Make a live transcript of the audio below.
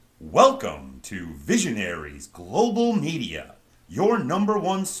Welcome to Visionaries Global Media, your number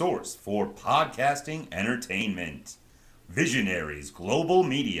one source for podcasting entertainment. Visionaries Global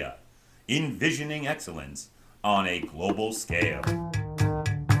Media, envisioning excellence on a global scale.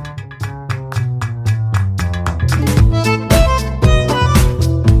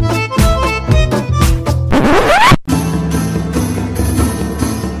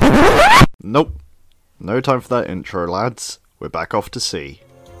 Nope. No time for that intro, lads. We're back off to sea.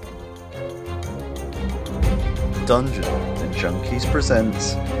 Dungeons and Junkies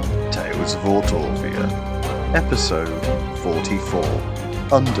presents Tales of Autorvia, Episode 44,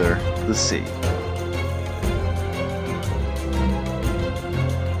 Under the Sea.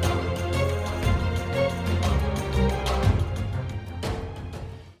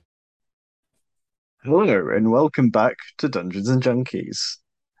 Hello, and welcome back to Dungeons and Junkies.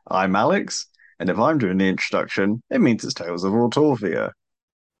 I'm Alex, and if I'm doing the introduction, it means it's Tales of Autorvia.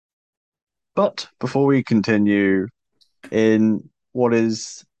 But before we continue in what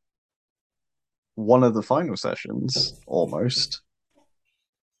is one of the final sessions, almost,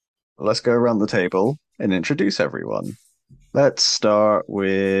 let's go around the table and introduce everyone. Let's start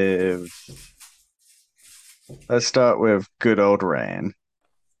with good old Ran.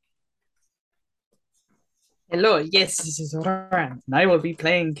 Hello, yes, this is Ran, and I will be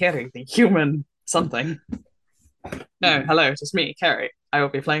playing Kerry, the human something. No, hello, it is me, Kerry. I will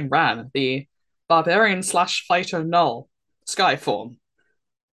be playing Ran, the barbarian slash fighter null, skyform,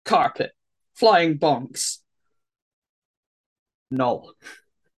 carpet, flying bonks, null.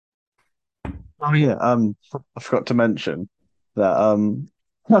 Oh yeah, I forgot to mention that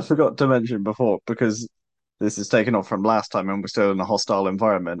I forgot to mention before because this is taken off from last time and we're still in a hostile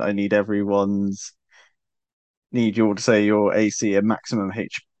environment. I need you all to say your AC and maximum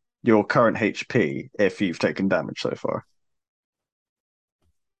your current HP if you've taken damage so far.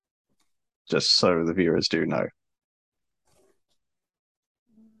 Just so the viewers do know.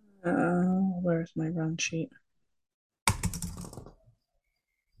 Where's my run sheet?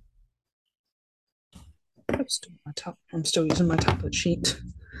 I'm still using my tablet sheet.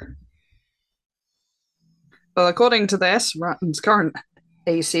 Well, according to this, Ratton's current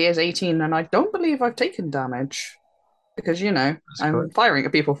AC is 18, and I don't believe I've taken damage. Because, I'm correct. firing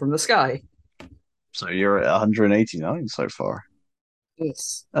at people from the sky. So you're at 189 so far.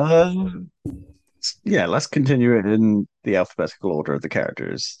 Yes. Yeah, let's continue it in the alphabetical order of the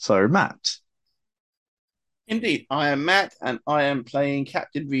characters. So, Matt. Indeed, I am Matt, and I am playing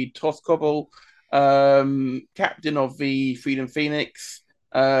Captain Reed Tothcobble, captain of the Freedom Phoenix,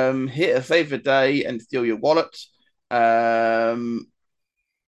 here to save the day and steal your wallet.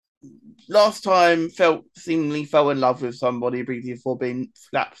 Last time seemingly fell in love with somebody briefly before being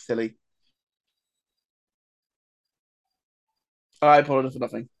slapped silly. I apologize for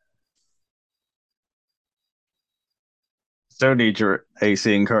nothing. Don't need your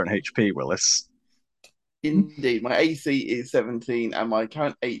AC and current HP, Willis. Indeed, my AC is 17 and my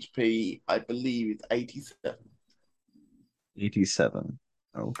current HP, I believe, is 87. 87.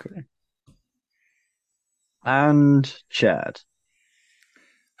 Okay. And Chad.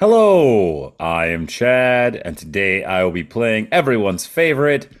 Hello, I am Chad, and today I will be playing everyone's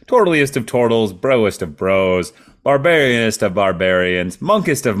favorite, tortliest of turtles, broest of bros, barbarianest of barbarians,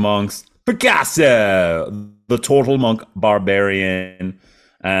 monkest of monks, Picasso, the Total Monk Barbarian.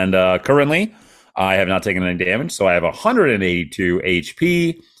 And currently, I have not taken any damage, so I have 182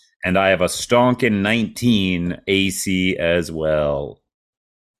 HP, and I have a stonkin' 19 AC as well.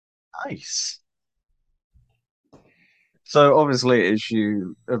 Nice. So obviously, as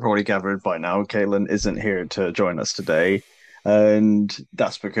you have probably gathered by now, Caitlin isn't here to join us today. And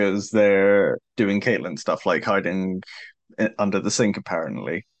that's because they're doing Caitlin stuff like hiding under the sink,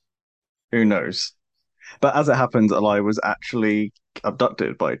 apparently. Who knows? But as it happens, Eli was actually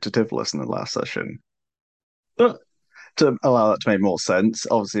abducted by Tativolis in the last session. But to allow that to make more sense,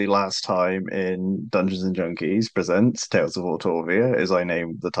 obviously last time in Dungeons and Junkies presents Tales of Autorvia, as I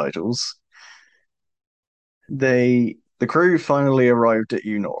named the titles, the crew finally arrived at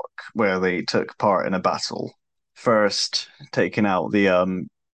Unork, where they took part in a battle. First, taking out the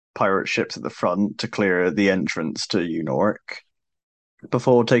pirate ships at the front to clear the entrance to Unork,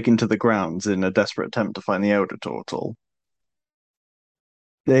 before taking to the grounds in a desperate attempt to find the Elder Turtle.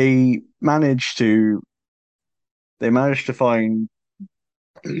 They managed to find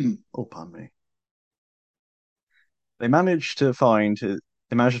oh, pardon me. They managed to find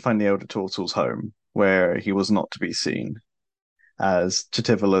the Elder Turtle's home, where he was not to be seen, as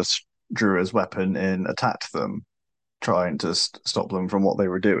Tativolis drew his weapon and attacked them, trying to stop them from what they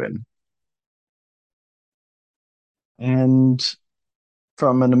were doing. And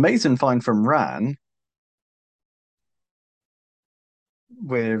from an amazing find from Ran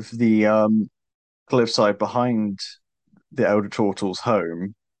with the cliffside behind the Elder Turtle's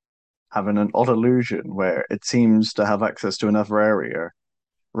home having an odd illusion where it seems to have access to another area.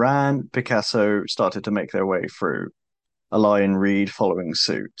 Ran, Picasso started to make their way through, Ally and Reed following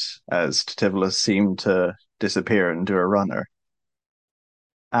suit, as Tativola seemed to disappear into a runner.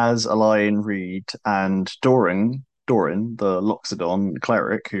 As Ally and Reed and Doran, the Loxodon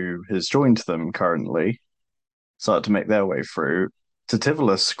cleric who has joined them currently, started to make their way through,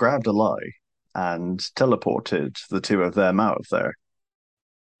 Tativola grabbed Ally and teleported the two of them out of there.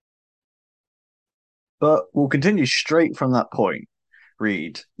 But we'll continue straight from that point.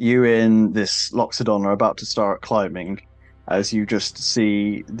 Reed, you in this Loxodon are about to start climbing as you just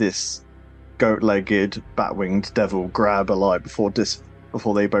see this goat-legged, bat-winged devil grab Ally before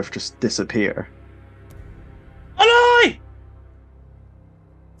they both just disappear. Ally!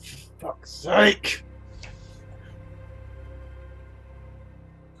 Fuck's sake!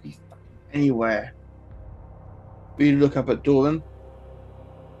 Anywhere. We look up at Doran.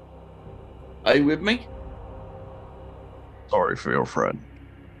 Are you with me? Sorry for your friend.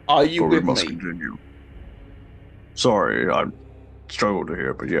 Are you but we with must me? continue. Sorry, I struggle to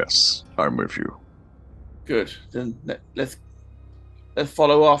hear, but yes, I'm with you. Good. Then let's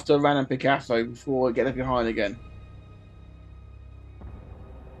follow after Ran and Picasso before we get left behind again.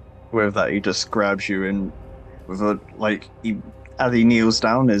 With that, he just grabs you and with a as he kneels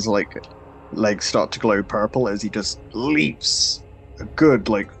down, his legs start to glow purple as he just leaps a good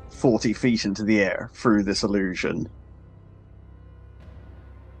 40 feet into the air through this illusion.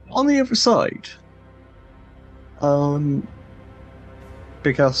 On the other side,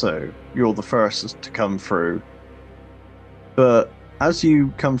 Picasso, you're the first to come through. But as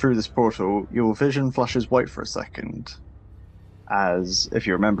you come through this portal, your vision flashes white for a second. As, if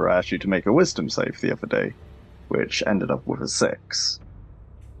you remember, I asked you to make a wisdom save the other day, which ended up with a 6.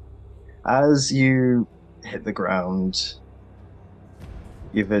 As you hit the ground,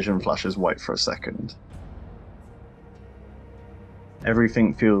 your vision flashes white for a second.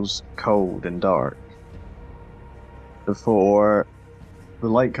 Everything feels cold and dark before the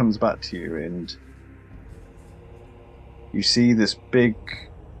light comes back to you and you see this big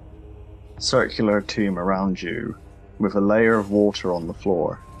circular tomb around you with a layer of water on the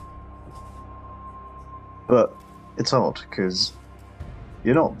floor. But it's odd because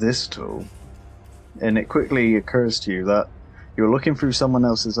you're not this tall, and it quickly occurs to you that you're looking through someone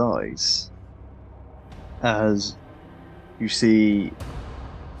else's eyes as you see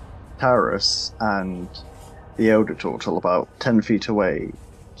Taurus and the Elder Turtle about 10 feet away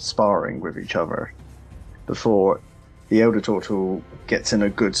sparring with each other before the Elder Turtle gets in a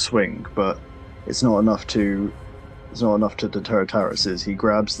good swing, but it's not enough to deter Taurus as he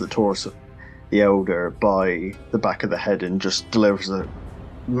grabs the Elder by the back of the head and just delivers a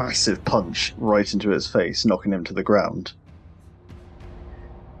massive punch right into his face, knocking him to the ground.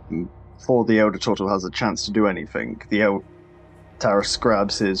 Before the Elder Turtle has a chance to do anything, Taurus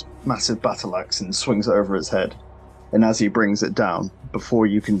grabs his massive battle axe and swings it over his head. And as he brings it down, before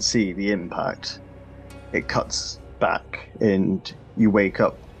you can see the impact, it cuts back and you wake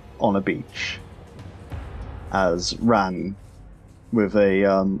up on a beach as Ran, with a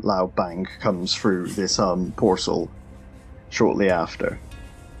loud bang, comes through this portal shortly after.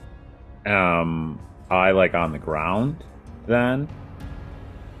 I on the ground then?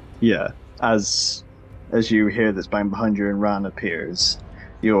 Yeah, as you hear this bang behind you and Ran appears,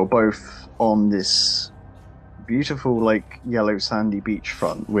 you're both on this beautiful yellow sandy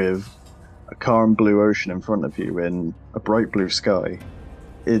beachfront with a calm blue ocean in front of you and a bright blue sky.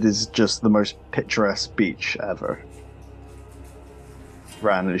 It is just the most picturesque beach ever.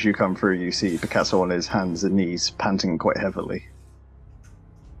 Ran, as you come through, you see Picasso on his hands and knees, panting quite heavily.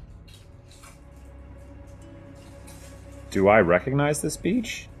 Do I recognize this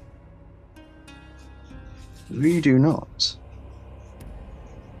beach? We do not.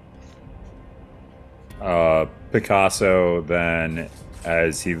 Picasso then,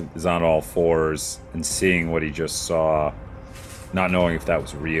 as he is on all fours and seeing what he just saw, not knowing if that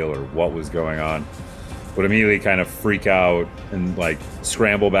was real or what was going on, would immediately kind of freak out and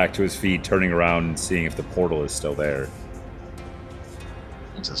scramble back to his feet, turning around and seeing if the portal is still there.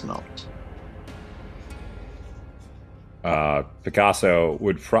 It is not. Picasso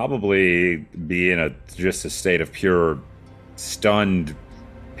would probably be in just a state of pure stunned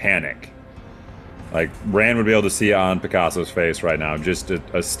panic. Ran would be able to see on Picasso's face right now, just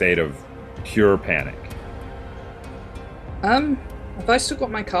a state of pure panic. Have I still got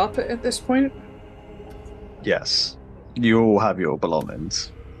my carpet at this point? Yes. You all have your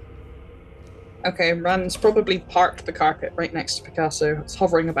belongings. Okay, Rand's probably parked the carpet right next to Picasso. It's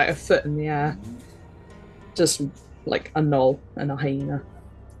hovering about a foot in the air. Just like a knoll and a hyena.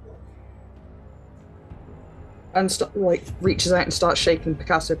 And reaches out and starts shaking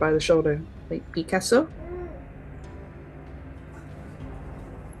Picasso by the shoulder. Like, Picasso?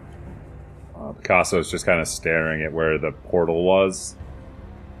 Picasso's just kind of staring at where the portal was,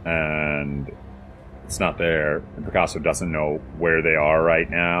 and it's not there. And Picasso doesn't know where they are right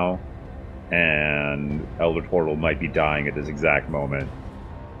now, and Elder Portal might be dying at this exact moment.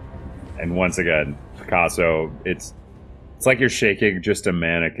 And once again, Picasso, it's like you're shaking just a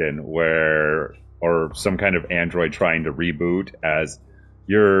mannequin or some kind of android trying to reboot as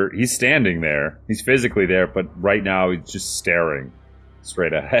he's standing there. He's physically there, but right now he's just staring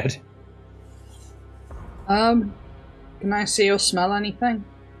straight ahead. Can I see or smell anything?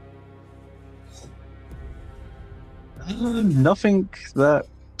 Nothing that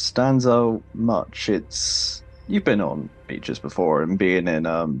stands out much. You've been on beaches before, and being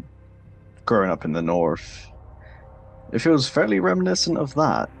in growing up in the north, it feels fairly reminiscent of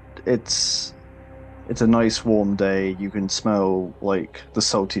that. It's a nice warm day. You can smell like the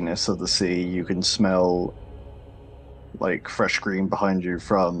saltiness of the sea. You can smell like fresh green behind you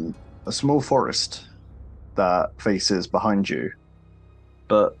from a small forest that faces behind you.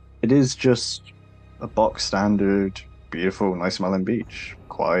 But it is just a box standard, beautiful, nice smelling beach.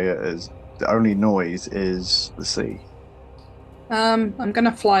 Quiet as the only noise is the sea. I'm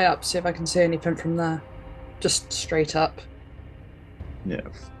gonna fly up, see if I can see anything from there. Just straight up. Yeah.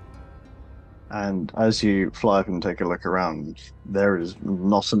 And as you fly up and take a look around, there is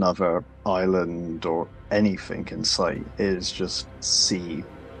not another island or anything in sight. It is just sea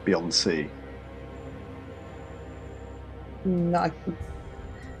beyond sea. No,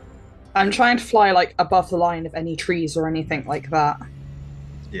 I'm trying to fly like above the line of any trees or anything like that.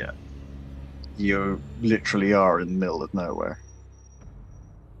 Yeah. You literally are in the middle of nowhere.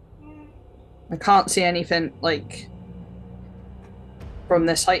 I can't see anything like from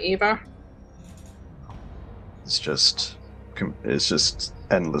this height either. It's just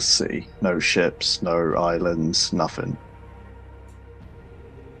endless sea. No ships, no islands, nothing.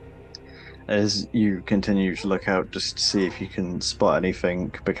 As you continue to look out just to see if you can spot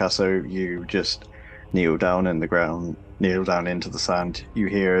anything, Picasso, you just kneel down in the ground, kneel down into the sand. You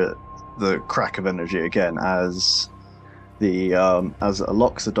hear the crack of energy again as as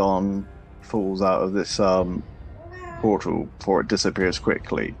Loxodon falls out of this portal before it disappears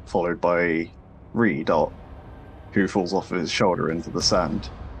quickly, followed by Redot, who falls off of his shoulder into the sand.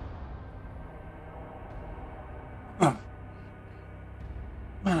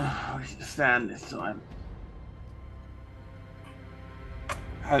 We should stand this time.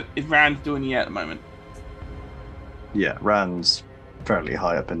 Is Rand doing it at the moment? Yeah, Rand's fairly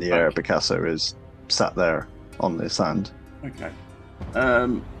high up in the air. Picasso is sat there on the sand. Okay.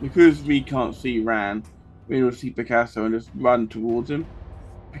 Because we can't see Rand, we will see Picasso and just run towards him.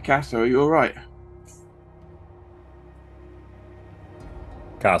 Picasso, are you alright?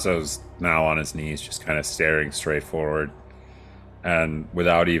 Picasso's now on his knees, just kind of staring straight forward. And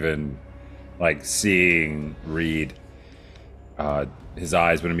without even, like, seeing Reed, his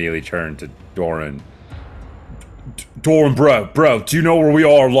eyes would immediately turn to Doran. Doran, bro, do you know where we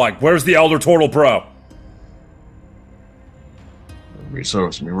are? Like, where's the Elder Turtle, bro? He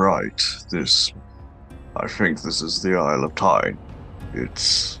serves me right. I think this is the Isle of Tyne.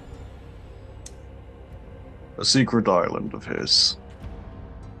 It's a secret island of his.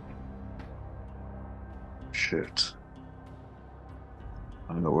 Shit.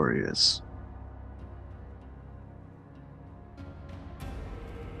 I don't know where he is.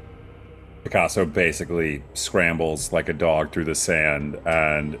 Picasso basically scrambles like a dog through the sand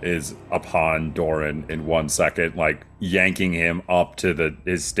and is upon Doran in 1 second, like yanking him up to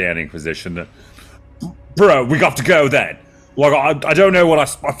his standing position. Bro, we got to go then. Like, I don't know what I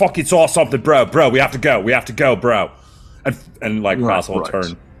fucking saw something, bro. We have to go, bro. And like Picasso will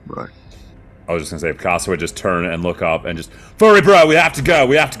turn. Right. I was just gonna say Picasso would just turn and look up and just, Furry bro, we have to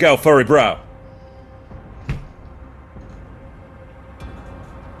go, Furry bro.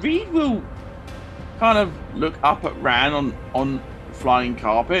 Reed will kind of look up at Rand on flying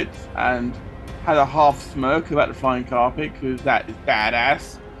carpets and had a half smirk about the flying carpet because that is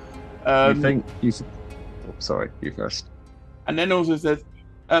badass. Sorry, you first. And then also says,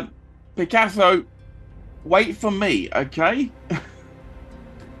 Picasso, wait for me, okay?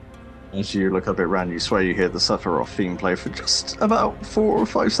 As you look up at Rand, you swear you hear the Sephiroth theme play for just about 4 or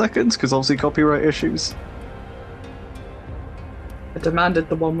 5 seconds, because obviously copyright issues. I demanded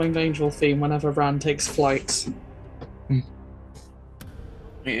the One Winged Angel theme whenever Rand takes flight.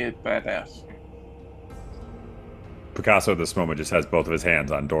 It is badass. Picasso at this moment just has both of his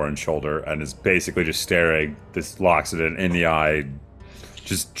hands on Doran's shoulder and is basically just staring this Loxodon in the eye,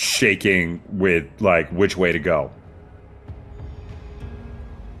 just shaking with, like, which way to go.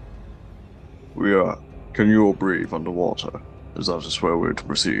 We are. Can you all breathe underwater? Is that just where we're to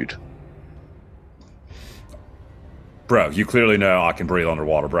proceed? Bro, you clearly know I can breathe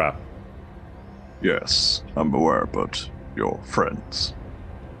underwater, bro. Yes, I'm aware, but your friends.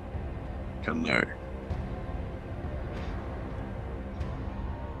 Can they?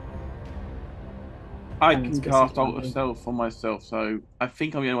 I And it's can cast basically- Alter Self on myself, so I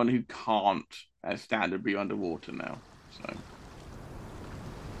think I'm the only one who can't standard breathe underwater now. So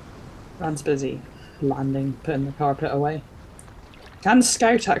Rand's busy landing, putting the carpet away. Can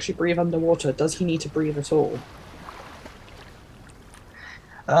Scout actually breathe underwater? Does he need to breathe at all?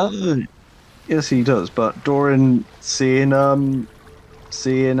 Yes, he does. But Doran, seeing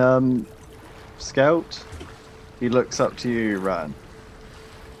Scout, he looks up to you, Ran.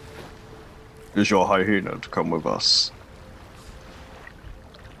 Is your Hyena to come with us?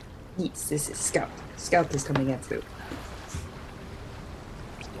 Yes, this is Scout. Scout is coming in through.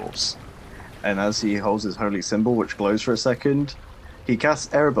 Of course. And as he holds his holy symbol, which glows for a second, he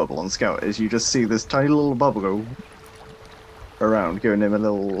casts air bubble on Scout. As you just see this tiny little bubble go around, giving him a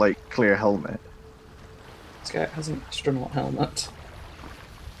little like clear helmet. Scout has an astronaut helmet.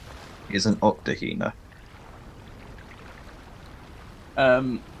 He's an octahena.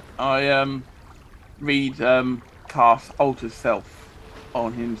 I read cast Alter Self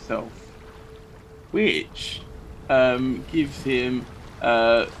on himself, which gives him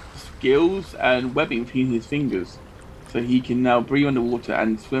skills and webbing between his fingers, so he can now breathe underwater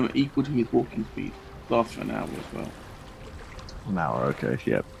and swim equal to his walking speed. Lasts for an hour as well. An hour, okay.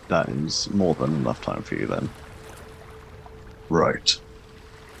 Yep, that is more than enough time for you then. Right.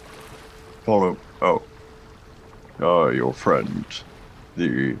 Follow. Oh. Your friend,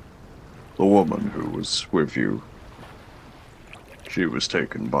 the woman who was with you. She was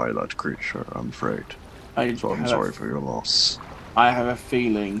taken by that creature, I'm afraid. So I'm sorry for your loss. I have a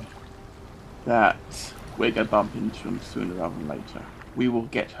feeling that we're going to bump into him sooner rather than later. We will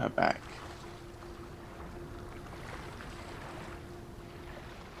get her back.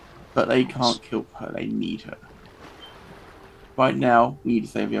 But they can't kill her, they need her. Right now, we need to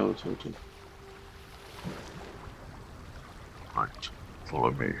save the old turtle. Right.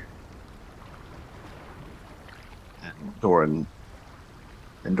 Follow me.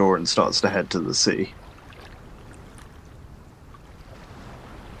 And Doran starts to head to the sea.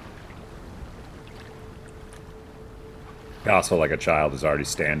 Picasso, like a child, is already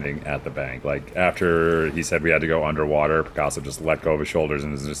standing at the bank. Like, after he said we had to go underwater, Picasso just let go of his shoulders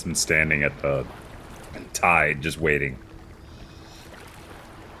and has just been standing at the tide, just waiting.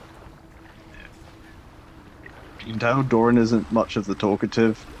 You can tell Doran isn't much of the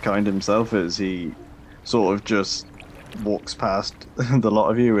talkative kind himself, as he sort of just walks past the lot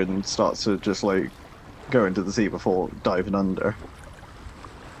of you and starts to just like go into the sea before diving under.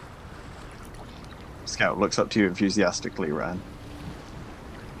 Scout looks up to you enthusiastically, Ran.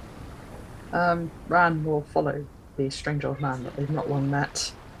 Ran will follow the strange old man that they've not long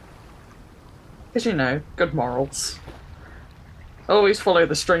met. Because, you know, good morals. Always follow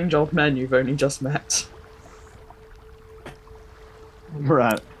the strange old men you've only just met.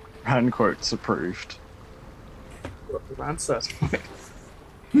 Ran quotes approved. Ran certified.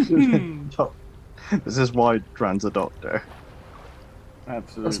 This is why Ran's a doctor.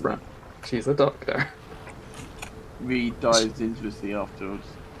 Absolutely. That's Ran. She's a doctor. Reed dives into the sea afterwards.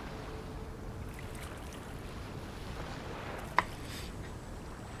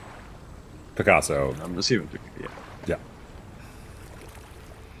 Picasso. I'm assuming, yeah. Yeah.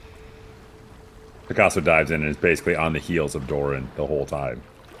 Picasso dives in and is basically on the heels of Doran the whole time.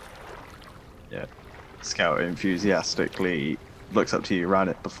 Yeah. Scout enthusiastically looks up to you, ran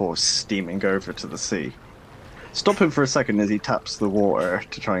it before steaming over to the sea. Stop him for a second as he taps the water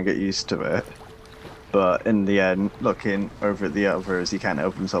to try and get used to it. But in the end, looking over at the other as he can't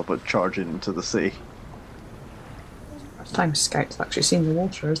help himself but charging into the sea. First time Scout's actually seen the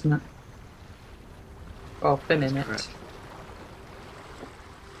water, isn't it? Well, been in it. correct.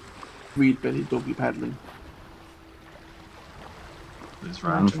 Reed belly doggy paddling. Is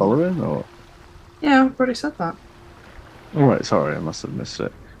Ran following, or? Yeah, I've already said that. Alright, sorry, I must have missed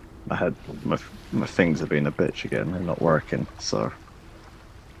it. My things have been a bitch again, they're not working, so...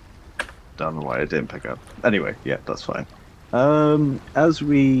 Don't know why I didn't pick up. Anyway, yeah, that's fine. As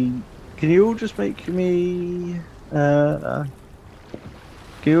we... Can you all just make me... Can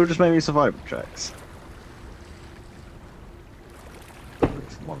you all just make me survival checks?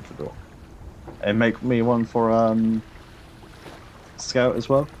 one for Dawn. And make me one for Scout as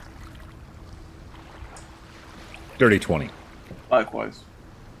well. Dirty 20. Likewise.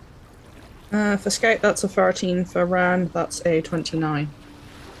 For Scout, that's a 13. For Ran, that's a 29.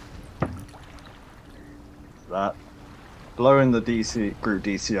 That blowing the group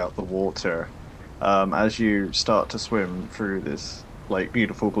DC out the water, as you start to swim through this like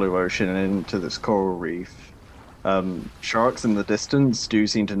beautiful blue ocean and into this coral reef. Sharks in the distance do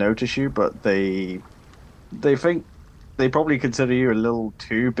seem to notice you, but they think they probably consider you a little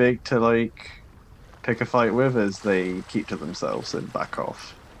too big to like pick a fight with, as they keep to themselves and back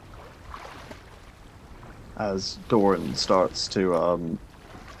off. As Doran starts to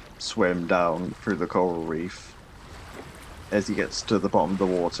swim down through the coral reef, as he gets to the bottom of the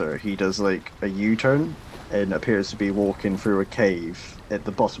water, he does like a U-turn and appears to be walking through a cave at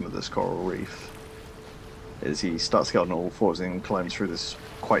the bottom of this coral reef. As he starts to get on all fours and climbs through this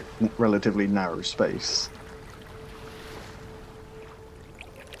quite relatively narrow space.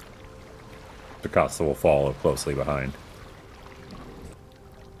 Picasso will follow closely behind.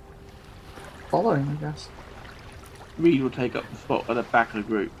 Following, I guess. Reed will take up the spot at the back of the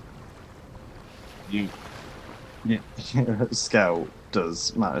group. Yeah. Scout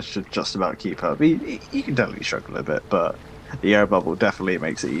does manage to just about keep up. He can definitely struggle a bit, but the air bubble definitely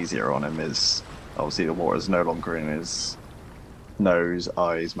makes it easier on him. As obviously the water is no longer in his nose,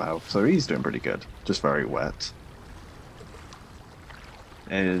 eyes, mouth, so he's doing pretty good. Just very wet.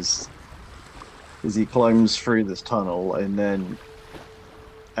 As he climbs through this tunnel, and then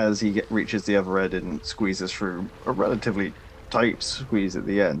as he reaches the other end and squeezes through a relatively tight squeeze at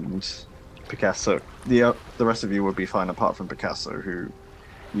the end, Picasso, the rest of you would be fine apart from Picasso, who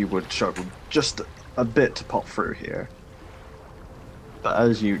you would struggle just a bit to pop through here. But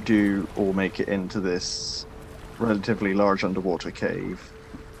as you do all make it into this relatively large underwater cave,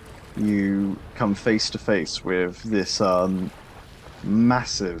 you come face to face with this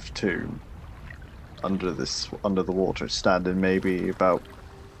massive tomb under the water, standing maybe about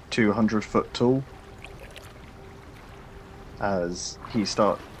 200 foot tall. As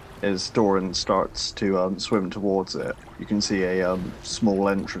Doran starts to swim towards it, you can see a small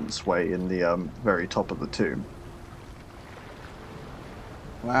entranceway in the very top of the tomb.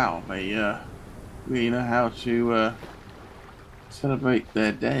 Wow, they really know how to celebrate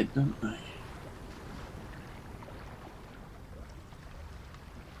their dead, don't they?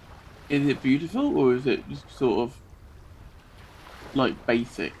 Is it beautiful, or is it just sort of like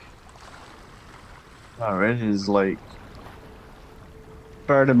basic? Oh, it is like.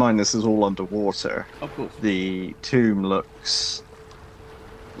 Bear in mind, this is all underwater. Of course. The tomb looks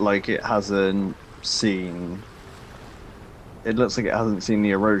like it hasn't seen. It looks like it hasn't seen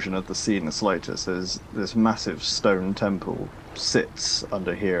the erosion of the sea in the slightest. As this massive stone temple sits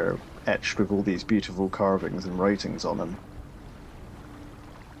under here, etched with all these beautiful carvings and writings on them.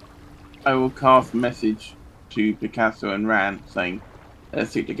 I will cast a message to Picasso and Ran saying, let's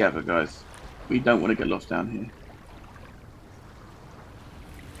stick together, guys. We don't want to get lost down here.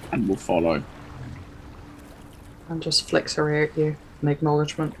 And we'll follow. And just flicks her ear at you in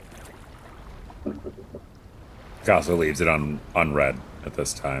acknowledgement. Picasso leaves it unread at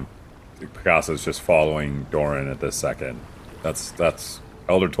this time. Picasso's just following Doran at this second. That's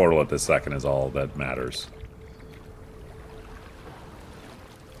Elder Turtle at this second is all that matters.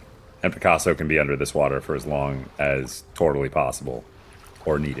 And Picasso can be under this water for as long as totally possible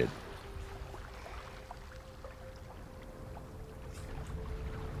or needed.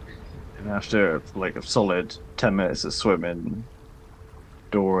 And after like a solid 10 minutes of swimming,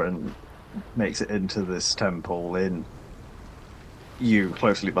 Doran makes it into this temple. In you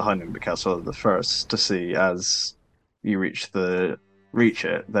closely behind him, Picasso, are the first to see. As you reach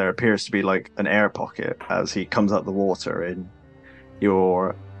it, there appears to be like an air pocket as he comes out the water, and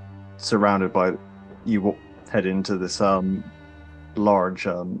you're surrounded by. You head into this large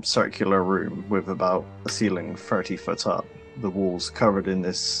circular room with about a ceiling 30 foot up. The walls covered in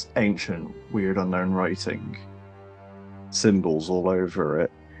this ancient, weird, unknown writing, symbols all over it,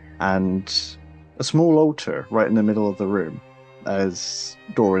 and a small altar right in the middle of the room. As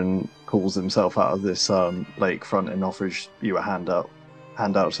Doran calls himself out of this lakefront and offers you a handout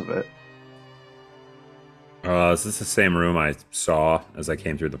of it. Is this the same room I saw as I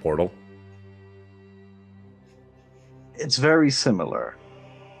came through the portal? It's very similar.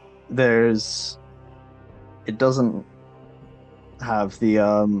 It doesn't have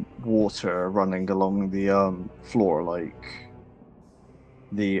the water running along the floor like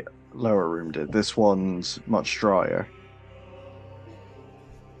the lower room did. This one's much drier.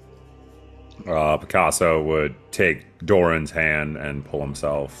 Picasso would take Doran's hand and pull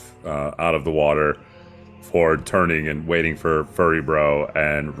himself out of the water, forward turning and waiting for Furry Bro,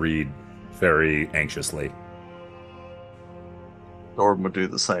 and read very anxiously. Doran would do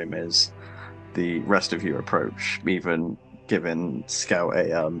the same as the rest of you approach, even giving Scout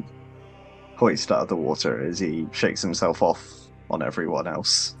a hoist out of the water as he shakes himself off on everyone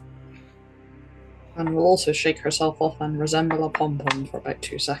else. And will also shake herself off and resemble a pom-pom for about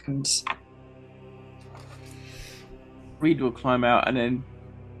 2 seconds. Reed will climb out and then,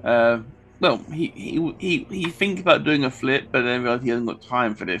 he thinks about doing a flip, but then realizes he hasn't got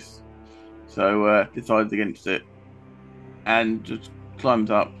time for this, so decides against it, and just climbs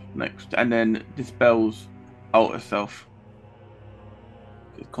up next, and then dispels Alter Self.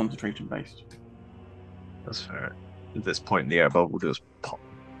 It's concentration based. That's fair. At this point, the air bubble just pop,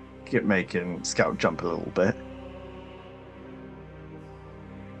 making Scout jump a little bit.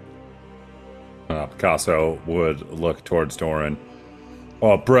 Picasso would look towards Doran.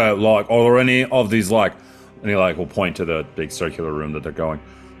 Oh, Brett, like, are there any of these, like, and he, like, will point to the big circular room that they're going.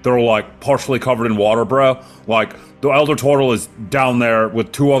 They're, like, partially covered in water, bro. Like, the Elder Turtle is down there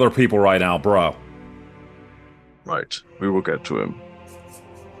with 2 other people right now, bro. Right, we will get to him.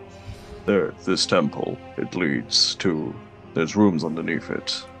 This temple, it leads to... There's rooms underneath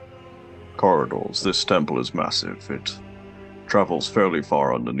it. Corridors. This temple is massive. It travels fairly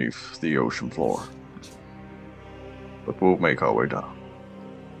far underneath the ocean floor. But we'll make our way down.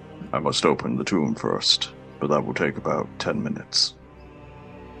 I must open the tomb first, but that will take about 10 minutes.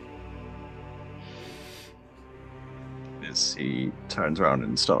 As he turns around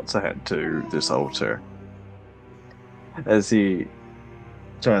and starts to head to this altar. As he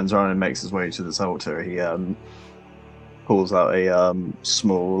turns around and makes his way to this altar, he pulls out a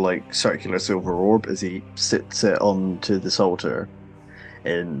small, like, circular silver orb as he sits it onto this altar,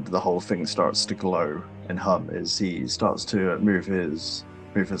 and the whole thing starts to glow and hum as he starts to move his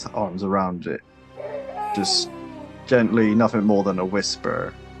arms around it, just gently, nothing more than a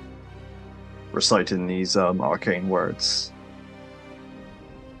whisper, reciting these arcane words.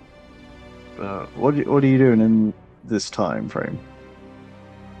 What are you doing in this time frame?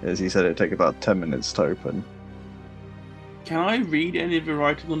 As he said, it'd take about 10 minutes to open. Can I read any of the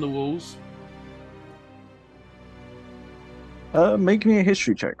writing on the walls? Make me a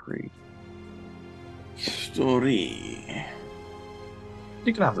history check, Reed. Story.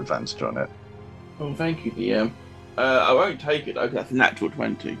 You can have advantage on it. Oh, thank you, DM. I won't take it though, 'cause that's a natural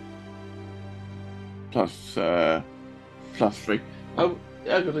 20. Plus 3. Oh,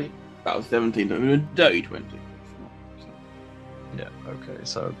 actually, that was 17. But a dirty 20. Yeah, okay,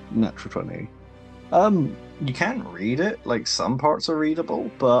 so natural 20. You can read it, like some parts are readable,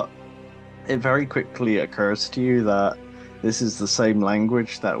 but it very quickly occurs to you that this is the same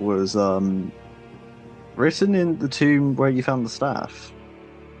language that was written in the tomb where you found the staff.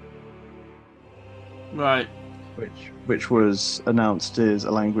 Right. Which was announced as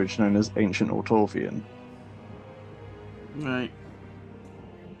a language known as Ancient Ortovian. Right.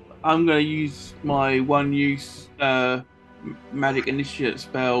 I'm going to use my one-use magic initiate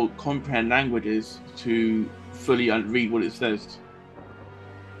spell, Comprehend Languages, to fully read what it says.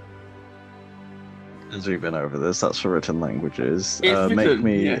 As we've been over this, that's for written languages. It's Make written,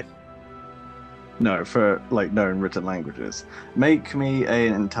 me... yeah. No, for, like, known written languages. Make me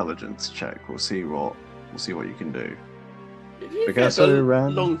an intelligence check. We'll see what you can do. Picasso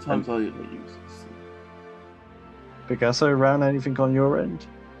ran... Long time I use this. Picasso ran anything on your end?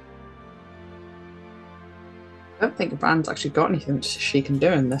 I don't think Brand's actually got anything she can do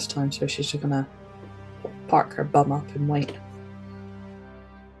in this time, so she's just gonna park her bum up and wait.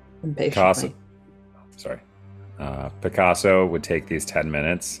 Impatiently. Picasso would take these 10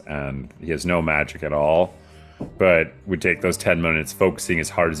 minutes, and he has no magic at all, but would take those 10 minutes focusing as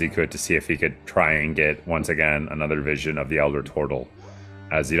hard as he could to see if he could try and get, once again, another vision of the Elder Turtle,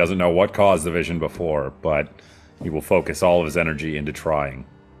 as he doesn't know what caused the vision before, but he will focus all of his energy into trying.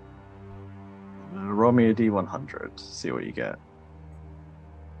 Roll me a D100. See what you get.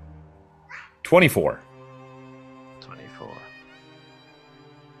 24. 24.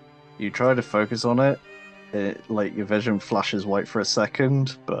 You try to focus on it, like your vision flashes white for a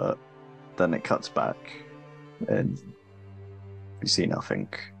second, but then it cuts back, and you see nothing.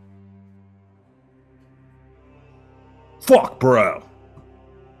 Fuck, bro!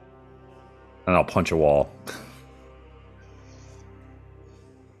 And I'll punch a wall.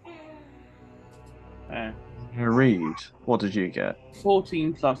 Reed, what did you get?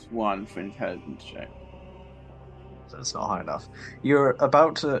 14 plus 1 for intelligence check. That's not high enough. You're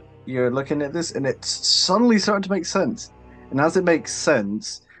looking at this, and it's suddenly starting to make sense. And as it makes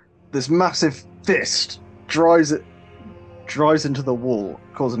sense, this massive fist drives into the wall,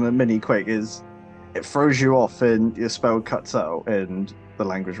 causing a mini quake. It throws you off, and your spell cuts out, and the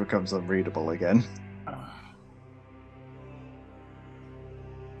language becomes unreadable again.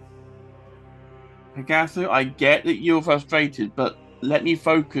 Picasso, I get that you're frustrated, but let me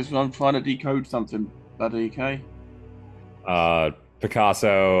focus when I'm trying to decode something, buddy, okay?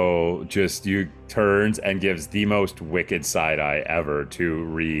 Picasso just turns and gives the most wicked side eye ever to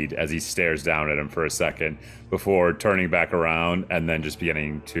Reed as he stares down at him for a second before turning back around and then just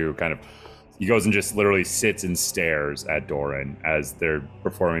beginning to he goes and just literally sits and stares at Doran as they're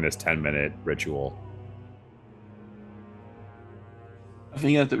performing this 10-minute ritual. I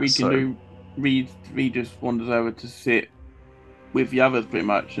think that we can do. Reed just wanders over to sit with the others pretty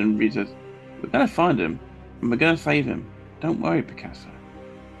much, and Reed says, "We're going to find him, and we're going to save him. Don't worry, Picasso."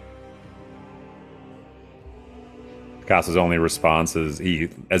 Picasso's only response is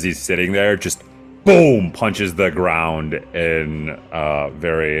as he's sitting there, just boom, punches the ground in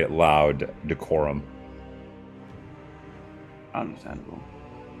very loud decorum. Understandable.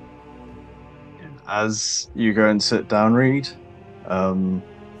 As you go and sit down, Reed,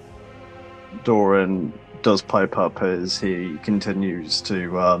 Doran does pipe up as he continues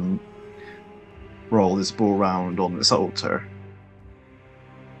to roll this ball round on this altar.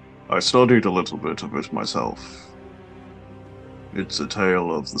 I studied a little bit of it myself. It's a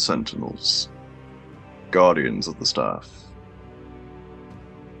tale of the Sentinels, guardians of the staff.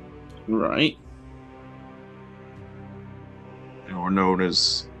 Right. They were known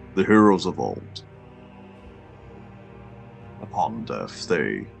as the heroes of old. Upon death,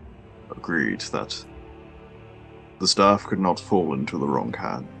 they agreed that the staff could not fall into the wrong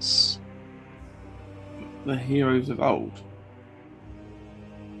hands. The heroes of old.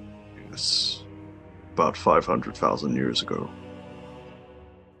 Yes, about 500,000 years ago.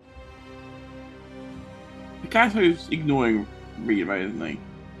 Picasso's ignoring Reed, right, isn't he?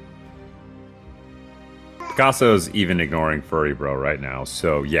 Picasso's even ignoring Furry Bro right now,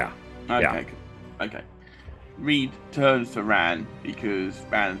 so yeah. Okay. Okay. Reed turns to Ran because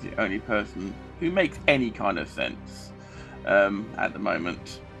Ran's the only person who makes any kind of sense at the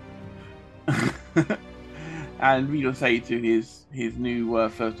moment. And Reed will say to his new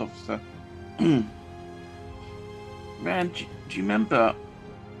first officer, Ran, do you remember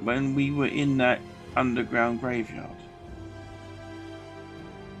when we were in that underground graveyard?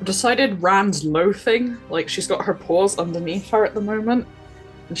 I've decided Rand's loafing. Like, she's got her paws underneath her at the moment,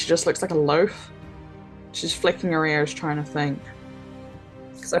 and she just looks like a loaf. She's flicking her ears trying to think.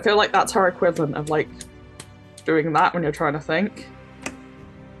 Because I feel like that's her equivalent of, like, doing that when you're trying to think.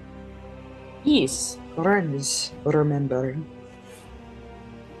 Yes, Rand's remembering.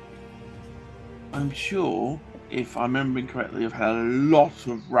 I'm sure, if I'm remembering correctly, I've had a lot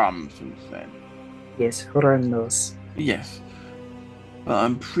of rum since then. Yes, Rand knows. Yes. But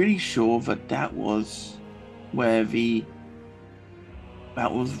I'm pretty sure that was where the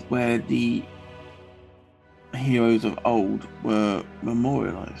heroes of old were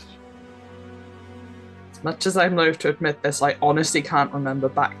memorialized. As much as I'm loath to admit this, I honestly can't remember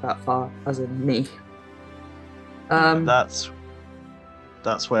back that far, as in me. That's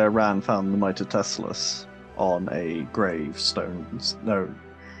where Ran found the Mitre Teslas on a gravestone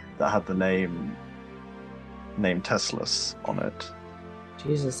that had the name Teslas on it.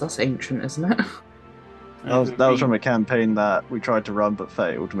 Jesus, that's ancient, isn't it? That was from a campaign that we tried to run but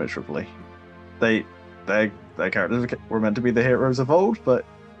failed miserably. Their characters were meant to be the heroes of old, but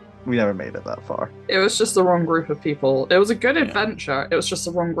we never made it that far. It was just the wrong group of people. It was a good adventure. It was just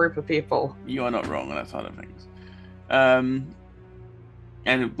the wrong group of people. You are not wrong on that side of things. And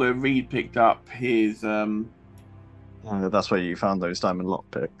where Reed picked up his that's where you found those diamond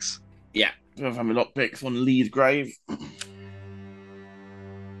lockpicks. Yeah, I found the lockpicks on Lee's grave.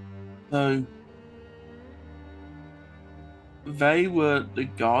 So they were the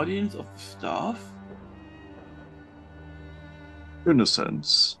guardians of the staff? In a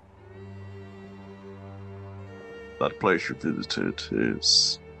sense. That place you visited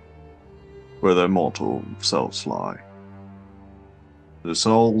is where their mortal selves lie. Their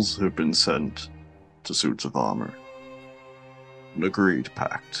souls have been sent to suits of armor. An agreed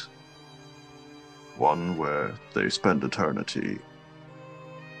pact. One where they spend eternity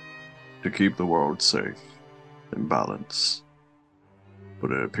to keep the world safe, in balance.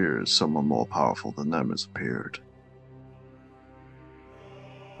 But it appears someone more powerful than them has appeared.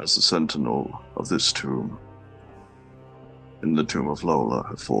 As the sentinel of this tomb, in the tomb of Lola,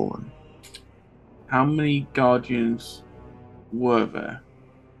 have fallen. How many guardians were there?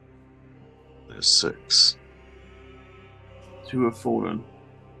 There's 6. Who have fallen?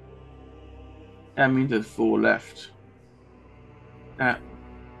 That means there's 4 left. That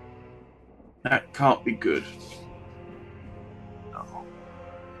can't be good. No.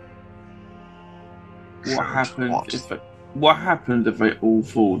 What happens if they all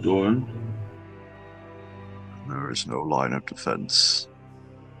fall, Doran? There is no line of defense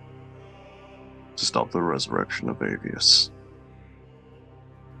to stop the resurrection of Avius,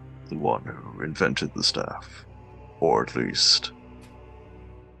 the one who invented the staff, or at least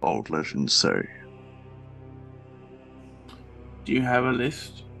old legends say. Do you have a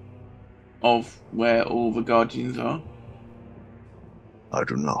list of where all the guardians are? I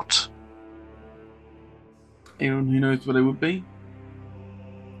do not. Anyone who knows where they would be?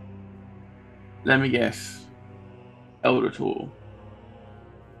 Let me guess. Elder Turtle.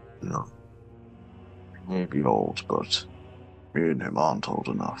 No. He may be old, but me and him aren't old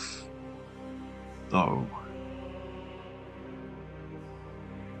enough. Though,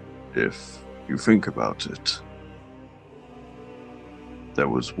 if you think about it, there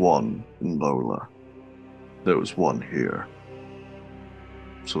was one in Lola. There was one here.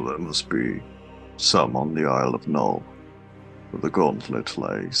 So there must be some on the Isle of Null, where the gauntlet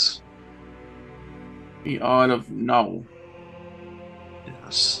lays. The Isle of Null.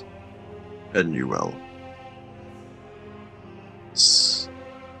 Yes. Enuel. It's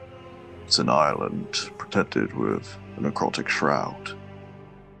an island protected with a necrotic shroud. You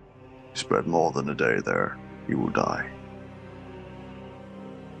spend more than a day there, you will die.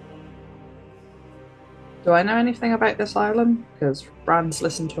 Do I know anything about this island? Because Brand's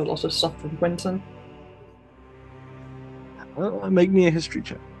listened to a lot of stuff from Quentin. Make me a history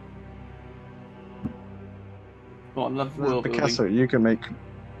check. Oh, I love the world Picasso, building. you can make.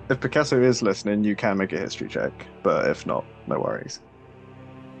 If Picasso is listening, you can make a history check. But if not, no worries.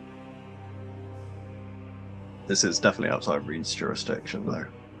 This is definitely outside Reed's jurisdiction, though.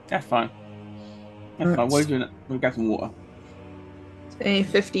 That's fine. That's fine. What are you doing? We'll get some water. Say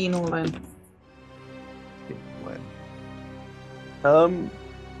 15 all in. The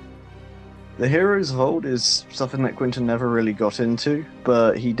Heroes of Old is something that Quentin never really got into,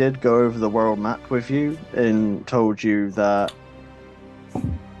 but he did go over the world map with you and told you that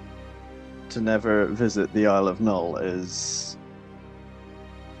to never visit the Isle of Null is...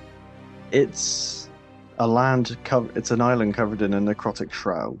 It's an island covered in a necrotic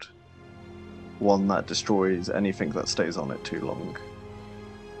shroud. One that destroys anything that stays on it too long.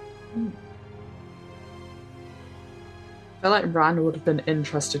 I feel like Rand would have been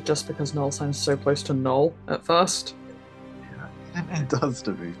interested just because Null sounds so close to Null at first. Yeah, it does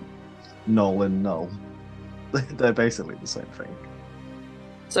to me. Null and Null. They're basically the same thing.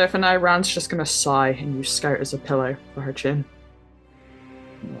 So for now, Rand's just gonna sigh and use Scout as a pillow for her chin.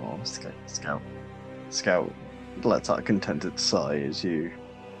 Oh, Scout lets out a contented sigh as you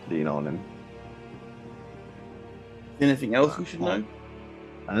lean on him. Anything else we should know?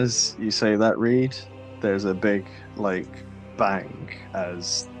 As you say that, Reed, there's a big, bang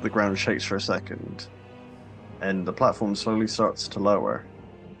as the ground shakes for a second, and the platform slowly starts to lower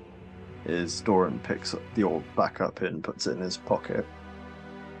as Doran picks the orb back up and puts it in his pocket.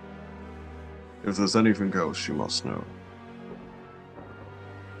 If there's anything else you must know,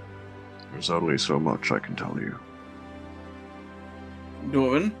 there's only so much I can tell you.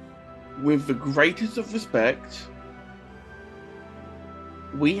 Doran, with the greatest of respect,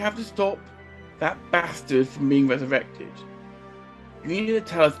 we have to stop that bastard from being resurrected. You need to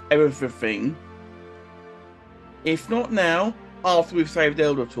tell us everything. If not now, after we've saved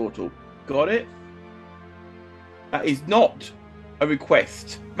Elder Turtle. Got it? That is not a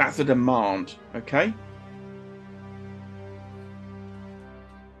request. That's a demand, okay?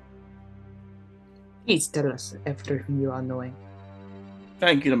 Please tell us everything you are knowing.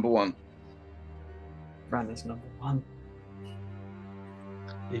 Thank you, number one. Rand is number one.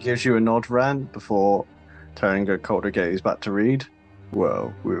 He gives you a nod, Rand, before turning a colder gaze back to Reed.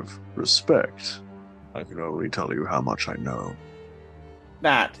 Well, with respect, I can only tell you how much I know.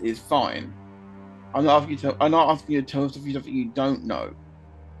 That is fine. I'm not asking you to tell us stuff you don't know.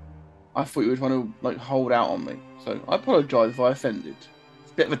 I thought you were trying to hold out on me, so I apologise if I offended.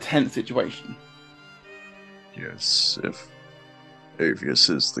 It's a bit of a tense situation. Yes, if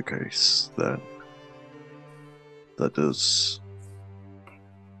Avius is the case, then that does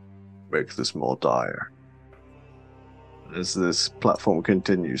make this more dire. As this platform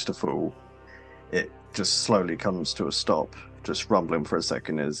continues to fall, it just slowly comes to a stop, just rumbling for a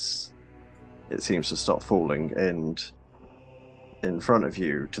second as it seems to stop falling, and in front of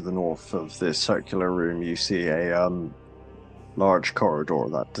you, to the north of this circular room, you see a large corridor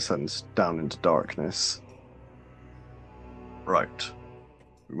that descends down into darkness. Right.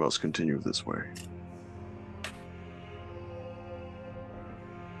 We must continue this way.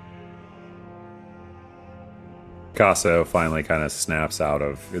 Picasso finally kind of snaps out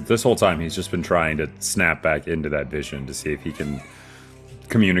of this. Whole time he's just been trying to snap back into that vision to see if he can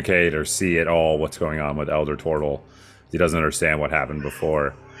communicate or see at all what's going on with Elder Tortle. He doesn't understand what happened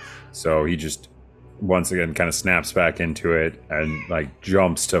before, so he just once again kind of snaps back into it and like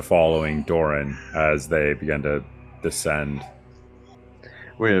jumps to following Doran as they begin to descend.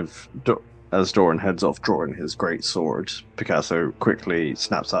 As Doran heads off drawing his great sword, Picasso quickly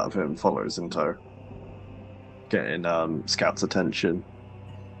snaps out of him and follows in tow, getting Scout's attention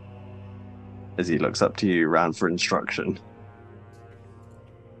as he looks up to you, Ran, for instruction.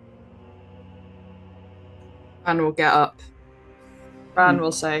 Ran will get up. Ran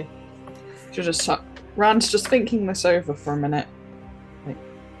will say, Rand's just thinking this over for a minute. Like,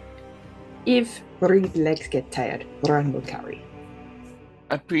 if Reed's legs get tired, Ran will carry.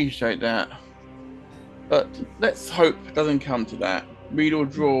 I appreciate that. But let's hope it doesn't come to that. Reed will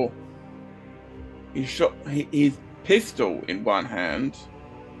draw his pistol in one hand,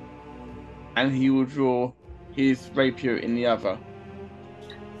 and he will draw his rapier in the other.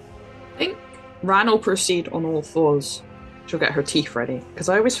 I think Ran will proceed on all fours. She'll get her teeth ready. Because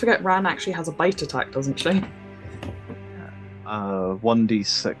I always forget Ran actually has a bite attack, doesn't she?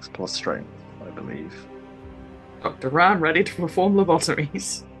 1d6 plus strength, I believe. Dr. Ran ready to perform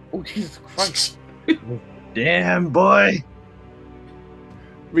lobotomies. Oh, Jesus Christ. Damn, boy!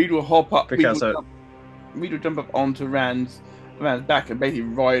 Reed will hop up. Picasso. Reed will jump up onto Rand's back and basically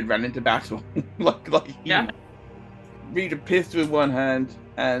ride Rand into battle. Yeah. Reed a pistol in one hand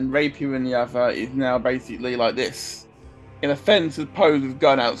and rapier in the other is now basically like this. In a fence's pose with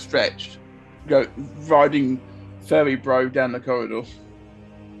gun outstretched. Riding Furry Bro down the corridor.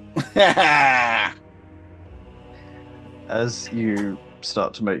 As you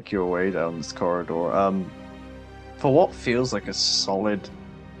start to make your way down this corridor, for what feels like a solid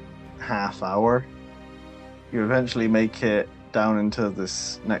half hour, you eventually make it down into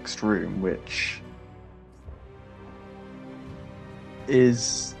this next room, which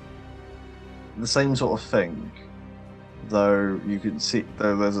is the same sort of thing, though you can see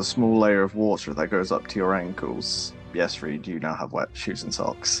there's a small layer of water that goes up to your ankles. Yes, Reed, you now have wet shoes and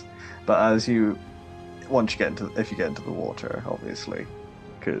socks. But if you get into the water, obviously,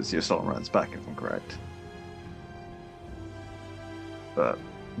 because you're still on Rand's back, if I'm correct. But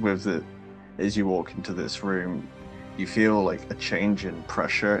with it, as you walk into this room, you feel like a change in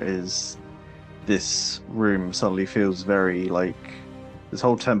pressure. This room suddenly feels very like this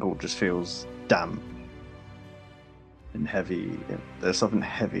whole temple just feels damp and heavy. There's something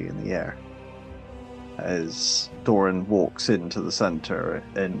heavy in the air. As Doran walks into the center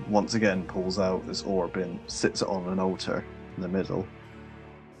and once again pulls out this orb and sits it on an altar in the middle.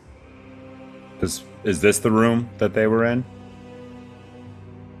 Is this the room that they were in?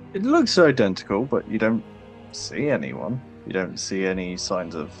 It looks identical, but you don't see anyone. You don't see any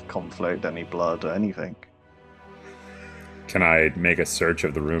signs of conflict, any blood, or anything. Can I make a search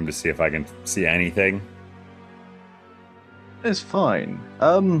of the room to see if I can see anything? It's fine.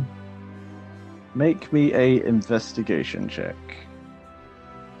 Make me a investigation check.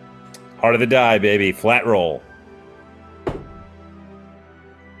 Heart of the die, baby. Flat roll.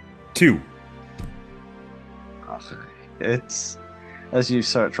 2. It's as you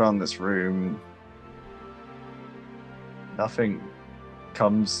search around this room, nothing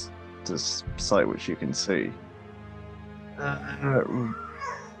comes to sight which you can see.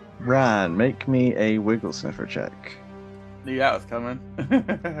 Ran, make me a wiggle sniffer check. Knew that was coming.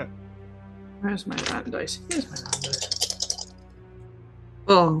 Where's my random dice? Here's my random dice.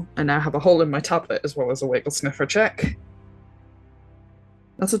 Oh, I now have a hole in my tablet as well as a wiggle sniffer check.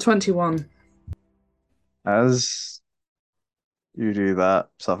 That's a 21. As you do that,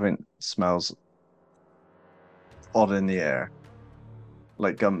 something smells odd in the air,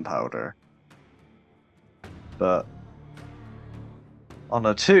 like gunpowder. But on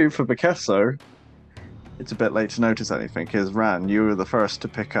a 2 for Picasso, it's a bit late to notice anything, because Ran, you were the first to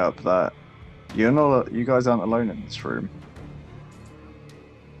pick up that you guys aren't alone in this room.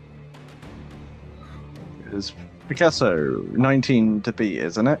 It's Picasso, 19 to beat,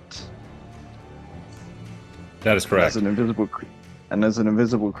 isn't it? That is correct. As an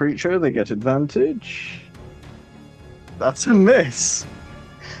invisible creature, they get advantage. That's a miss.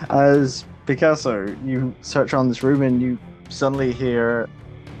 As Picasso, you search around this room and you suddenly hear,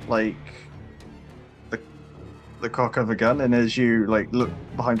 like, the cock of a gun, and as you look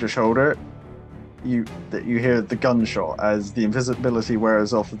behind your shoulder, you hear the gunshot as the invisibility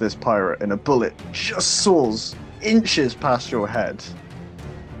wears off of this pirate, and a bullet just soars inches past your head.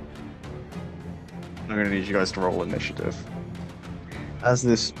 I'm going to need you guys to roll initiative. As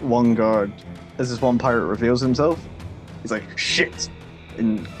this one guard as this one pirate reveals himself, he's like, shit!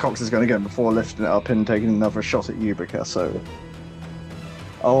 And Cox is going to get before lifting it up and taking another shot at you, Picasso.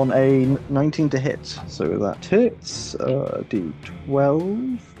 On a 19 to hit. So that hits.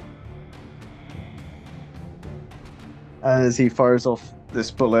 D12. As he fires off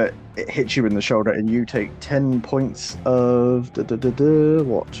this bullet, it hits you in the shoulder, and you take 10 points of...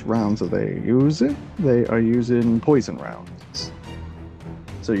 What rounds are they using? They are using poison rounds.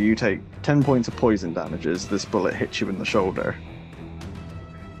 So you take 10 points of poison damage as this bullet hits you in the shoulder.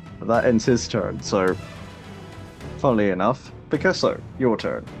 That ends his turn, so... Funnily enough, Picasso, your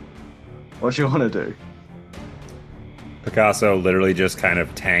turn. What do you want to do? Picasso literally just kind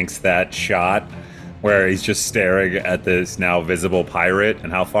of tanks that shot where he's just staring at this now visible pirate.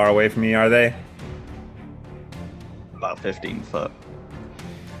 And how far away from me are they? About 15 foot.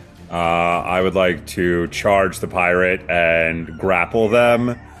 I would like to charge the pirate and grapple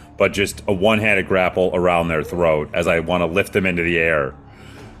them, but just a one-handed grapple around their throat as I want to lift them into the air.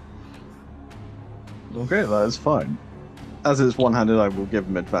 Okay, that is fine. As it's one-handed, I will give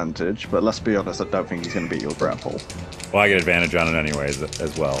him advantage, but let's be honest, I don't think he's going to beat your grapple. Well, I get advantage on it anyways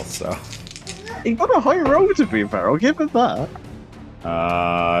as well, so... He got a high roll to be fair, I'll give him that.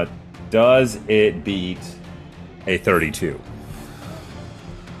 Does it beat a 32?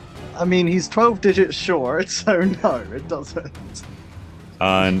 I mean, he's 12 digits short, so no, it doesn't.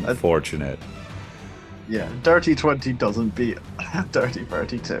 Unfortunate. Yeah, Dirty 20 doesn't beat Dirty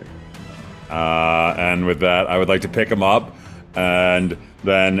 32. And with that, I would like to pick him up, and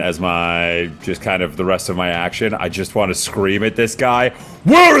then as my, just kind of the rest of my action, I just want to scream at this guy,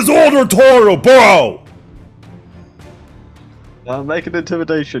 "Where is Older Toro, bro?" Make an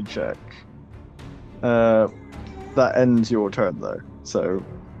intimidation check. That ends your turn, though, so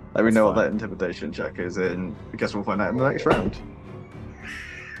let me know what that intimidation check is, and I guess we'll find out in the next round.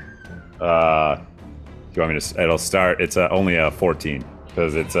 Do you want me to, it'll start, it's only a 14.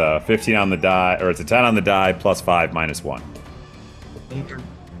 Because it's a 15 on the die, or it's a 10 on the die, plus 5, minus 1.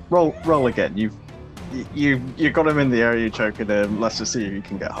 Roll again. You got him in the air, you're choking him. Let's just see if you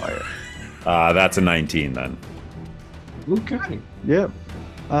can get higher. That's a 19 then. Okay. Yeah.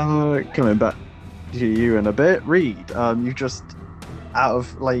 Coming back to you in a bit. Reed, you just, out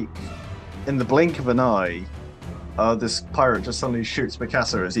of, like, in the blink of an eye, this pirate just suddenly shoots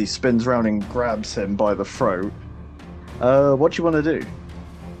Picasso as he spins around and grabs him by the throat. What do you want to do?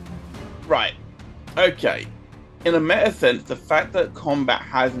 Right. Okay. In a meta sense, the fact that combat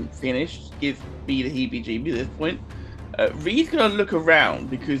hasn't finished gives me the heebie-jeebies at this point. Reed's going to look around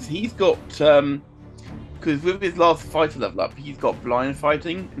because he's got... because with his last fighter level up, he's got blind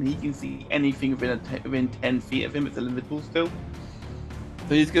fighting, and he can see anything within 10 feet of him. It's invisible still.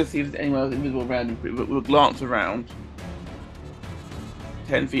 So he's going to see if there's anyone else invisible around him. We'll glance around.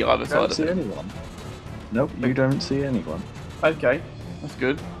 10 feet either side of him. Don't see anyone. Nope, you don't see anyone. Okay, that's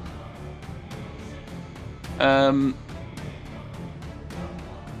good.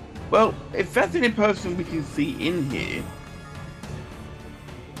 Well, if that's the only person we can see in here,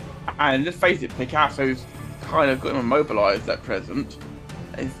 and let's face it, Picasso's kind of got him immobilized at present,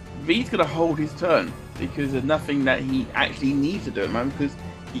 Reed's going to hold his turn because there's nothing that he actually needs to do at the moment because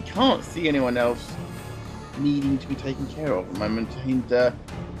he can't see anyone else needing to be taken care of at the moment. And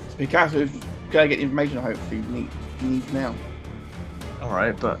Picasso's going to get the information hopefully he needs now.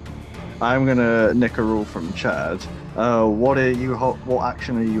 Alright, but I'm going to nick a rule from Chad. What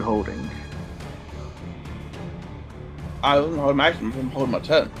action are you holding? I don't hold my action, I'm holding my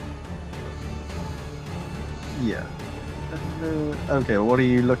turn. Yeah. Okay, what are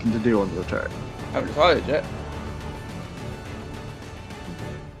you looking to do on your turn? I haven't decided yet.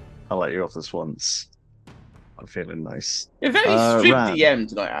 I'll let you off this once. I'm feeling nice. You're very strict Ran. DM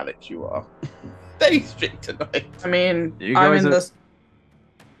tonight, Alex, you are. Very strict tonight. I mean, You I'm guys in are- this.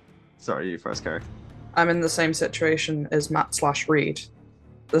 Sorry, you first, Gary. I'm in the same situation as Matt/Reed.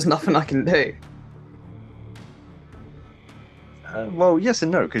 There's nothing I can do. Well, yes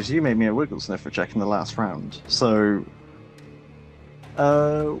and no, because you made me a wiggle sniffer check in the last round. So,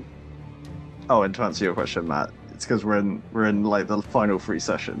 oh, and to answer your question, Matt, it's because we're in like the final 3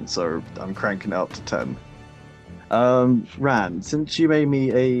 sessions, so I'm cranking it up to 10. Rand, since you made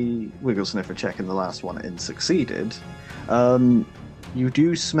me a wiggle sniffer check in the last one and succeeded, you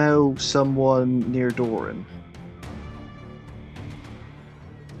do smell someone near Doran.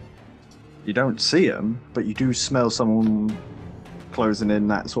 You don't see him, but you do smell someone closing in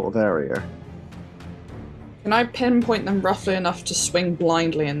that sort of area. Can I pinpoint them roughly enough to swing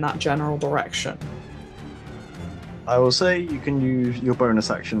blindly in that general direction? I will say you can use your bonus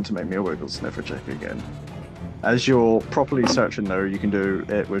action to make me a wiggle sniffer check again. As you're properly searching, though, you can do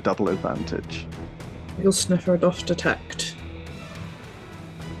it with double advantage. You'll sniffer doth detect.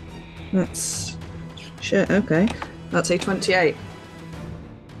 That's shit. Okay, that's a 28.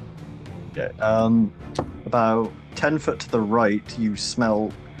 Okay. About 10 foot to the right, you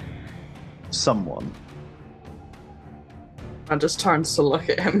smell someone. And just turns to look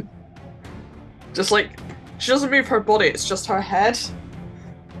at him. Just like she doesn't move her body; it's just her head,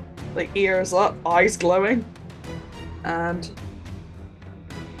 like ears up, eyes glowing, and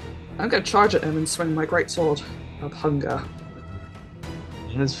I'm gonna charge at him and swing my greatsword of hunger.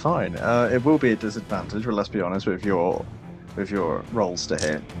 It's fine. It will be a disadvantage, but let's be honest, with your rolls to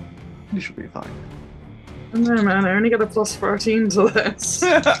hit, you should be fine. No man, I only get a plus 13 to this.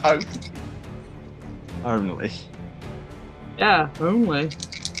 Only. Yeah, only.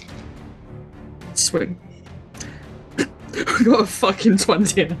 Swing. I got a fucking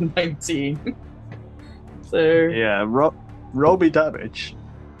 20 and a 19. So Yeah, roll me damage.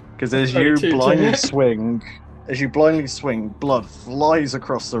 Because as you 32 to blindly hit. swing, blood flies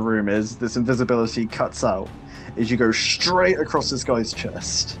across the room as this invisibility cuts out. As you go straight across this guy's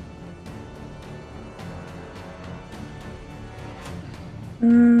chest.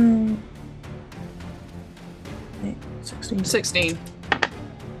 16. 16.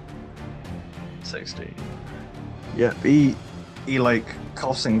 16. Yeah, he like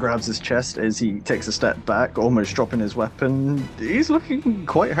coughs and grabs his chest as he takes a step back, almost dropping his weapon. He's looking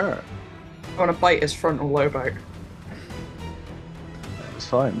quite hurt. I want to bite his frontal lobe out. It's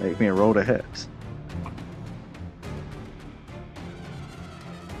fine, make me a roll to hit.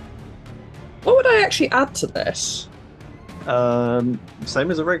 What would I actually add to this?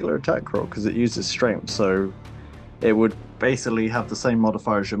 Same as a regular attack roll, because it uses strength, so it would basically have the same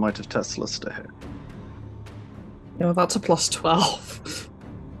modifier as your Might of Teslas to hit. Yeah, that's a plus 12.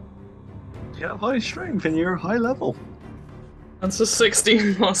 You have high strength and you're high level. That's a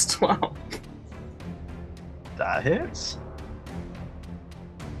 16 plus 12. That hits.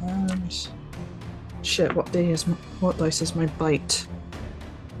 Shit, what dice is my bite?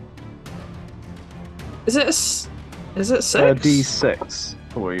 Is it is it 6? D6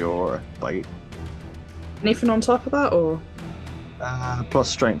 for your bite. Anything on top of that, or? Plus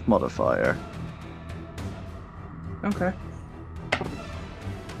strength modifier. Okay.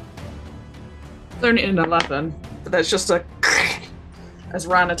 It's only an 11, but there's just a as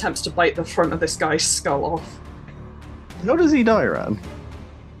Ran attempts to bite the front of this guy's skull off. How does he die, Ran?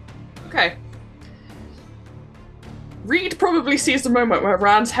 Okay. Reed probably sees the moment where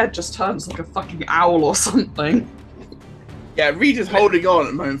Ran's head just turns like a fucking owl or something. Yeah, Reed is holding on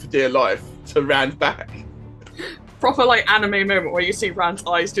at the moment for dear life to Rand's back. Proper like anime moment where you see Rand's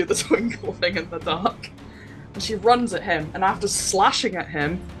eyes do the twinkle thing in the dark. And she runs at him, and after slashing at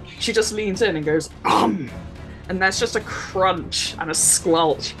him, she just leans in and goes, and there's just a crunch and a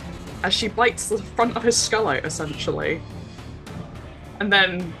squelch as she bites the front of his skull out, essentially. And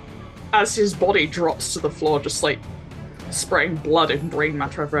then, as his body drops to the floor, just like spraying blood and brain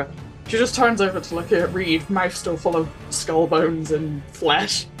matter everywhere, she just turns over to look at Reed, mouth still full of skull bones and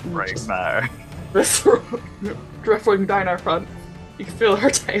flesh. Right Just now. dripping down her front. You can feel her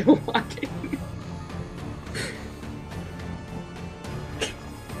tail wagging.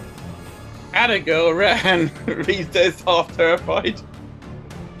 Atta girl ran. Reed is half terrified.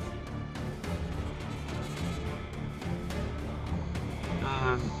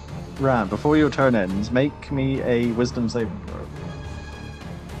 Ran, before your turn ends, make me a wisdom saving throw.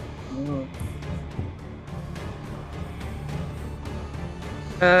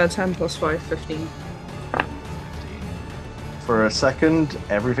 10 plus 5, 15. For a second,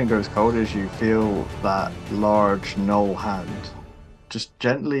 everything goes cold as you feel that large gnoll hand just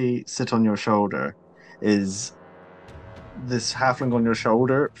gently sit on your shoulder. Is this halfling on your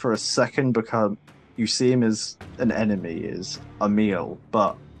shoulder for a second become you see him as an enemy, is a meal,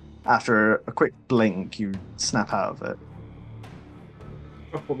 but after a quick blink you snap out of it.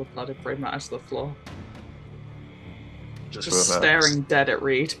 Drop all the blooded brain matter to the floor. Just Just with staring dead at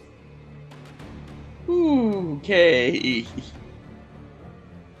Reed. Okay.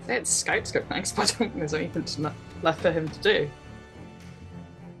 It's scope thanks, but I don't think there's anything left for him to do.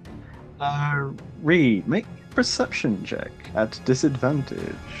 Reed, make a perception check at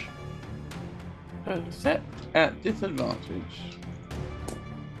disadvantage. Set at disadvantage.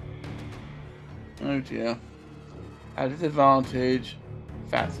 Oh dear. At disadvantage,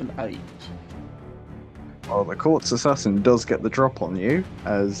 that's an 8. Well, the Quartz Assassin does get the drop on you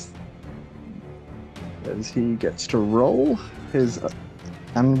as he gets to roll his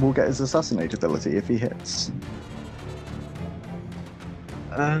and will get his assassinate ability if he hits.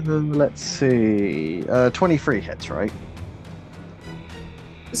 Let's see. 23 hits, right?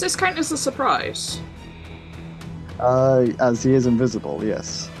 Does this count as a surprise? As he is invisible,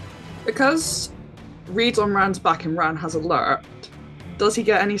 yes. Because Reed's on Rand's back and Rand has alert, does he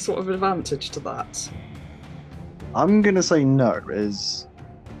get any sort of advantage to that? I'm gonna say no, as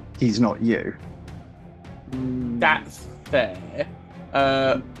he's not you. That's fair.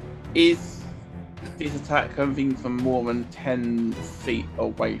 Is this attack coming from more than 10 feet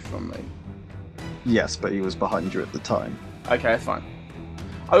away from me? Yes, but he was behind you at the time. Okay, that's fine.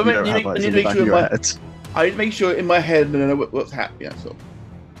 I You don't have eyes in the back of your head. I need to make sure in my head and I know what's happening. That's all.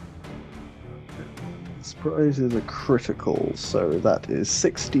 Surprise is a critical, so that is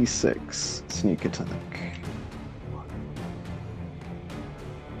 66 sneak attack.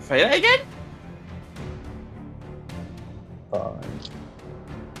 Say that again, Five.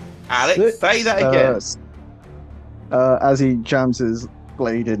 Alex. Six, Say that again. As he jams his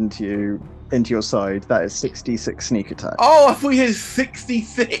blade into your side, that is 66 sneak attack. Oh, I thought you had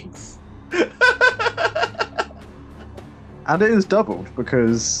 66. And it is doubled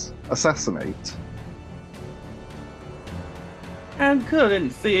because assassinate. And because I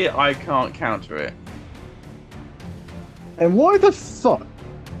didn't see it, I can't counter it. And why the fuck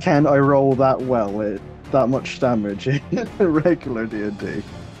can I roll that well at that much damage in regular D&D?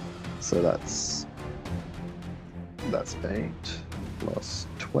 So that's 8 plus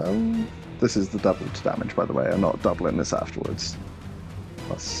 12. This is the doubled damage, by the way. I'm not doubling this afterwards.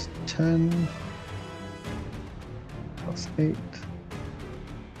 Plus 10. Plus 8.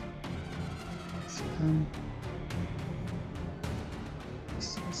 Plus 10.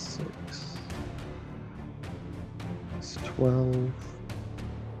 Plus 6. Plus 12.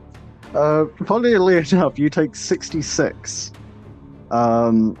 Funnily enough, you take 66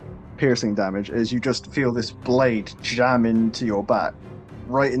 piercing damage as you just feel this blade jam into your back,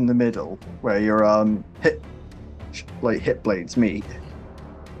 right in the middle, where your hip blades meet.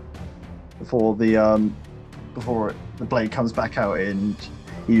 Before the blade comes back out and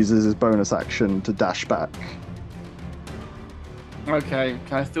he uses his bonus action to dash back. Okay,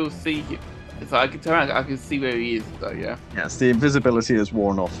 can I still see him? So I can turn around, I can see where he is, though. Yeah. Yes, the invisibility is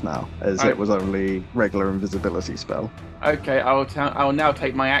worn off now, as it was only regular invisibility spell. Okay, I will now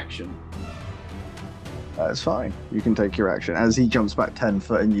take my action. That's fine. You can take your action. As he jumps back 10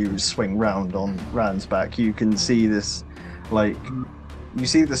 foot and you swing round on Rand's back, you can see this, you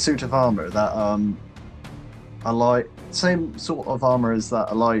see the suit of armor that, same sort of armor as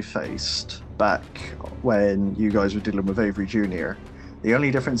that Alive faced back when you guys were dealing with Avery Jr. The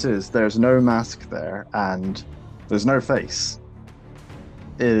only difference is there's no mask there and there's no face.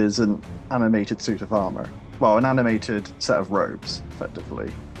 It is an animated suit of armor. Well, an animated set of robes,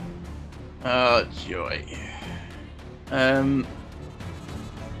 effectively. Oh, joy. Okay.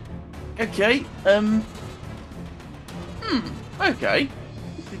 Okay.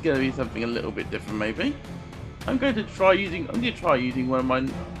 This is going to be something a little bit different, maybe. I'm going to try using one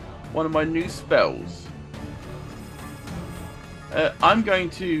of my new spells. I'm going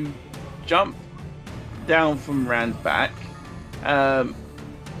to jump down from Rand's back.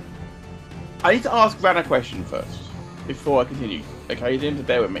 I need to ask Rand a question first before I continue. Okay, you need to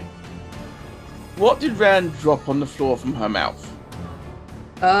bear with me. What did Rand drop on the floor from her mouth?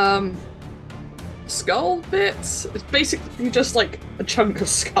 Skull bits? It's basically just like a chunk of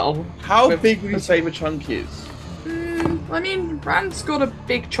skull. How big would you say the chunk is? I mean, Rand's got a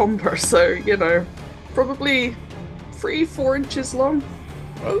big chomper, so, probably 3-4 inches long.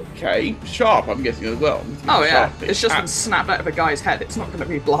 Okay, sharp, I'm guessing as well. Oh yeah, Sharp. it's just been snapped out of a guy's head. It's not going to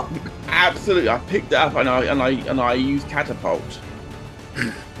be blunt. Absolutely, I picked it up and I used catapult.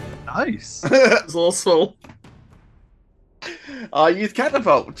 Nice. Resourceful. I use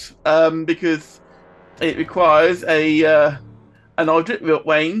catapult because it requires an object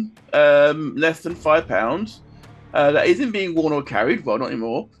weighing less than 5 pounds that isn't being worn or carried. Well, not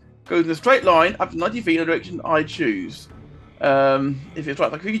anymore. Goes in a straight line up to 90 feet in the direction I choose. If it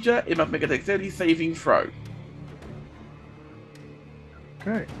strikes a creature, it must make a dexterity saving throw.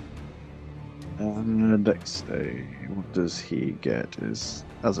 Okay. Dexterity. What does he get? As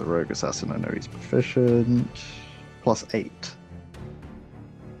a rogue assassin, I know he's proficient. Plus 8.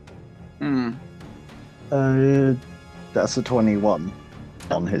 That's a 21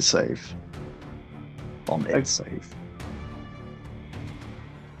 on his save. On its save.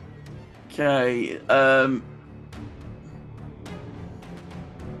 Okay.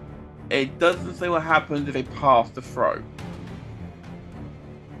 It doesn't say what happens if they pass the throw.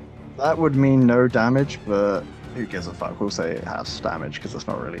 That would mean no damage, but who gives a fuck? We'll say it has damage because it's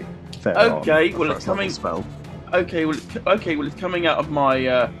not really fair. Okay, on well, a first level spell. Okay, well, it's coming out of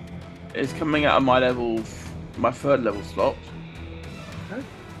my level, my third level slot.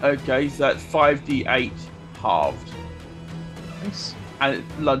 Okay, so that's 5d8 halved, Nice. and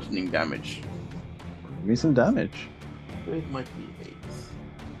it's bludgeoning damage. Give me some damage. Where's my d8s?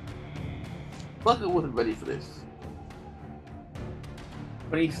 Fuck, I wasn't ready for this.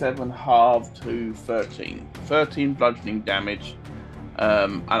 27 halved to 13. 13 bludgeoning damage.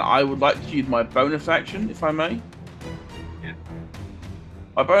 And I would like to use my bonus action, if I may. Yeah.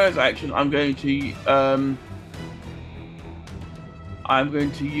 My bonus action, I'm going to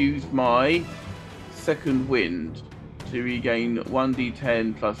use my second wind to regain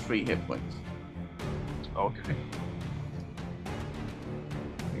 1d10 plus 3 hit points. Okay.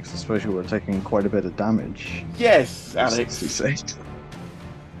 I suppose you were taking quite a bit of damage. Yes, Alex. 66.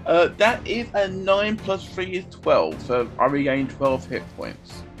 That is a 9 plus 3 is 12, so I regain 12 hit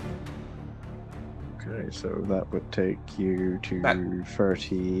points. Okay, so that would take you to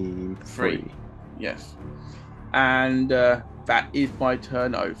 33. Yes. And that is my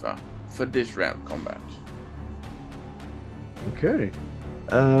turn over for this round combat. Okay.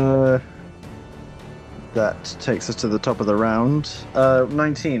 That takes us to the top of the round.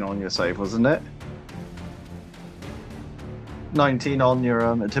 19 on your save, wasn't it? 19 on your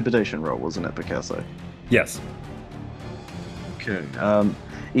intimidation roll, wasn't it, Picasso? Yes. Okay.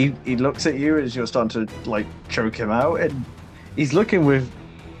 He looks at you as you're starting to like choke him out, and he's looking with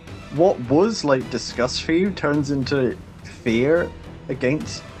what was like disgust for you turns into fear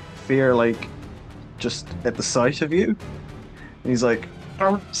against fear, like just at the sight of you. And he's like,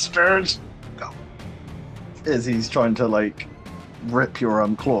 "Don't stir!" As he's trying to like rip your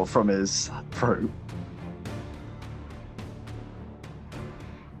claw from his throat.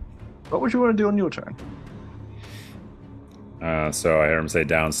 What would you want to do on your turn? So I heard him say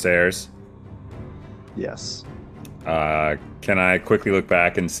downstairs. Yes. Can I quickly look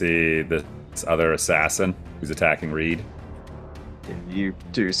back and see this other assassin who's attacking Reed? You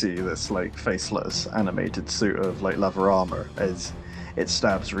do see this like faceless animated suit of like leather armor as it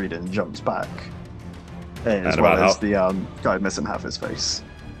stabs Reed and jumps back. As well as the guy missing half his face.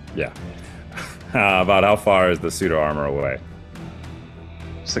 Yeah. About how far is the suit of armor away?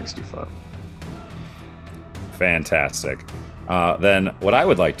 65. Fantastic. Then what I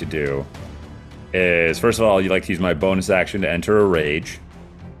would like to do is, first of all, you'd like to use my bonus action to enter a rage.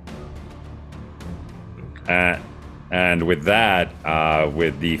 And with that,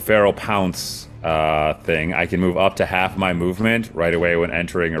 with the Feral Pounce thing, I can move up to half my movement right away when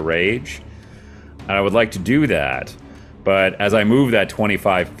entering a rage. And I would like to do that. But as I move that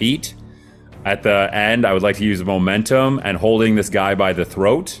 25 feet, at the end, I would like to use momentum and holding this guy by the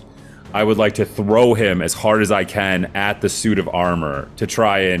throat. I would like to throw him as hard as I can at the suit of armor to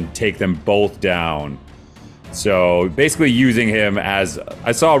try and take them both down. So basically using him as...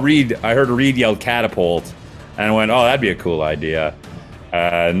 I heard Reed yell catapult, and I went, oh, that'd be a cool idea.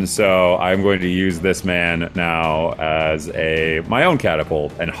 And so I'm going to use this man now as my own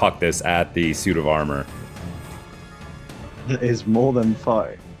catapult and huck this at the suit of armor. That is more than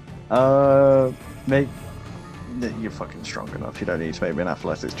fine. Mate, you're fucking strong enough. You don't need to make me an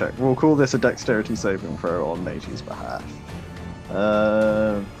athletics check. We'll call this a dexterity saving throw on Matey's behalf.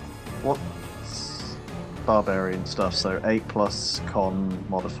 What's barbarian stuff? So 8 plus con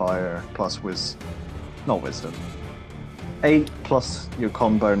modifier plus not wisdom. 8 plus your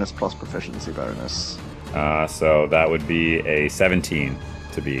con bonus plus proficiency bonus. So that would be a 17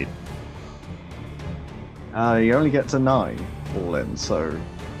 to beat. You only get to 9 all in, so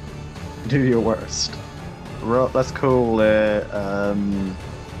do your worst. Let's call it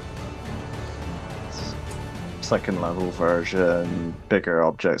second level version. Bigger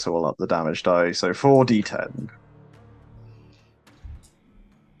objects will up the damage die, so 4d10.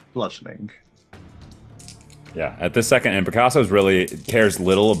 Bludgeoning. Yeah, at this second, and Picasso's really cares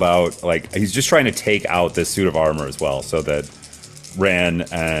little about, like, he's just trying to take out this suit of armor as well, so that Ran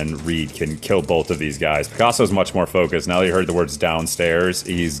and Reed can kill both of these guys. Picasso's much more focused. Now that he heard the words downstairs,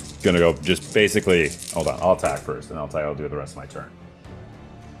 he's gonna go just basically... Hold on, I'll attack first, and I'll tell you I'll do the rest of my turn.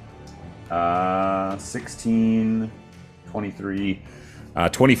 16, 23,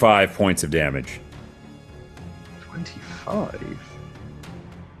 25 points of damage. 25?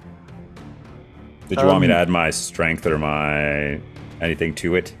 Did you want me to add my strength or my anything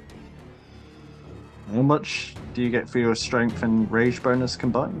to it? How much do you get for your strength and rage bonus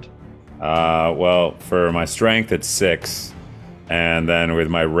combined? Well, for my strength, it's 6. And then with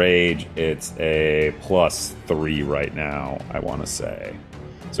my rage, it's a +3 right now, I want to say.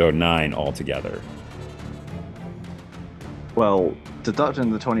 So 9 altogether. Well,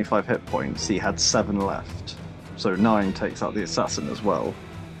 deducting the 25 hit points, he had 7 left. so 9 takes out the assassin as well.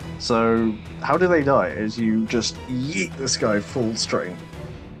 So how do they die? As you just yeet this guy full strength.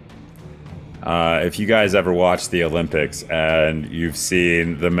 If you guys ever watch the Olympics and you've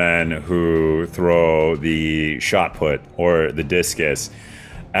seen the men who throw the shot put or the discus,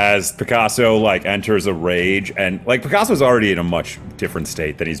 as Picasso like enters a rage, and like Picasso's already in a much different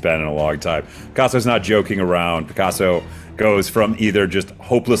state than he's been in a long time. Picasso's not joking around. Picasso goes from either just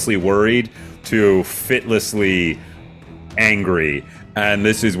hopelessly worried to fitlessly angry, and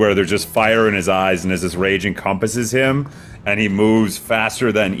this is where there's just fire in his eyes, and as this rage encompasses him, and he moves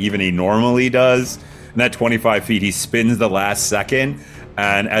faster than even he normally does. And that 25 feet, he spins the last second,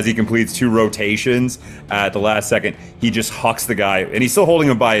 and as he completes 2 rotations at the last second, he just hucks the guy, and he's still holding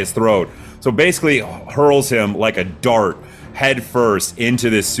him by his throat. So basically hurls him like a dart head first into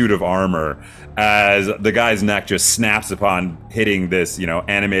this suit of armor, as the guy's neck just snaps upon hitting this,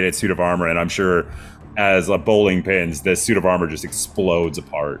 animated suit of armor, and I'm sure as bowling pins, this suit of armor just explodes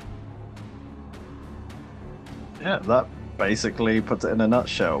apart. Yeah, that basically puts it in a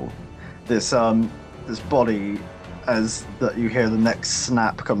nutshell. This body, as that you hear the next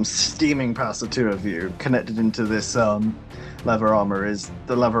snap comes steaming past the two of you, connected into this leather armor, is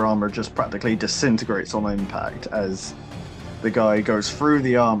the leather armor just practically disintegrates on impact as the guy goes through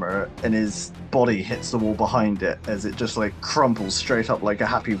the armor and his body hits the wall behind it as it just like crumples straight up like a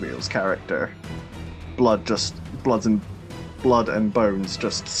Happy Wheels character. Blood and bones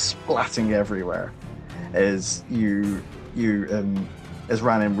just splatting everywhere as as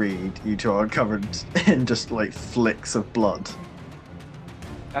Ran and Reed, you two are covered in just like flicks of blood.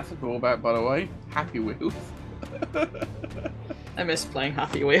 That's a drawback, by the way. Happy Wheels. I miss playing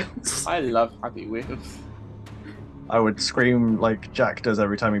Happy Wheels. I love Happy Wheels. I would scream like Jack does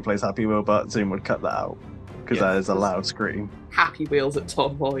every time he plays Happy Wheel, but Zoom would cut that out because that is a loud scream. Happy Wheels at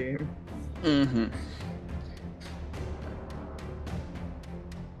top volume. Mm-hmm.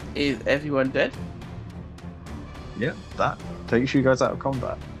 Is everyone dead? Yeah, that takes you guys out of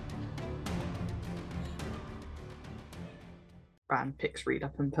combat. Ran picks Reed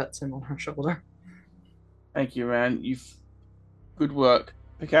up and puts him on her shoulder. Thank you, Ran. Good work.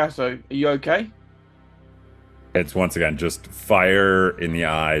 Picasso, are you okay? It's once again just fire in the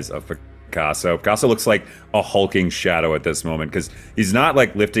eyes of Picasso. Picasso looks like a hulking shadow at this moment because he's not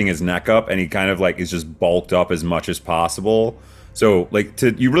like lifting his neck up, and he kind of like is just bulked up as much as possible. So like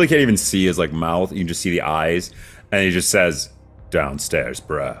you really can't even see his like mouth. You can just see the eyes, and he just says, "Downstairs,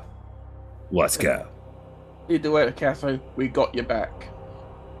 bruh. Let's go." Either way, Picasso, we got your back.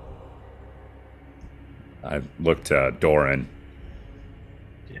 I looked to Doran.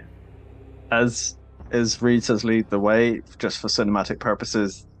 Yeah. As Reed says lead the way, just for cinematic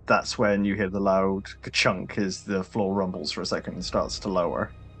purposes, that's when you hear the loud ka-chunk as the floor rumbles for a second and starts to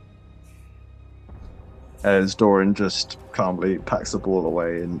lower. As Doran just calmly packs the ball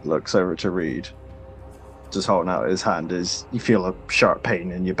away and looks over to Reed, just holding out his hand as you feel a sharp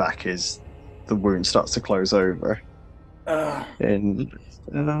pain in your back as the wound starts to close over. And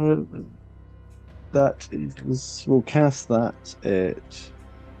that is, we'll cast that at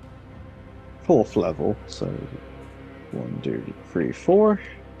 4th level, so 1, 2, 3, 4,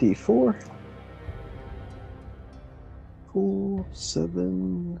 D4, 4,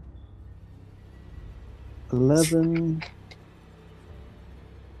 7, 11,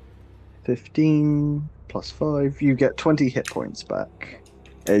 15, plus 5. You get 20 hit points back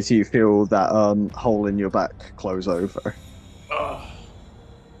as you feel that hole in your back close over.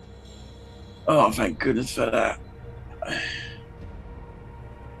 Oh, thank goodness for that.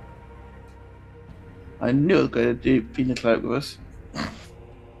 I knew I was going to do Pina Cloak with us.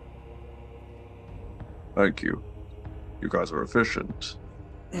 Thank you. You guys are efficient.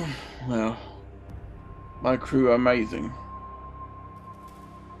 Well, my crew are amazing.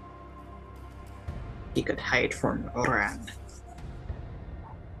 He could hide from Ran.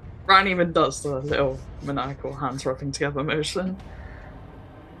 Ran even does the little maniacal hands rubbing together motion.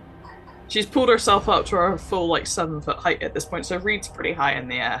 She's pulled herself up to her full 7-foot height at this point, so Reed's pretty high in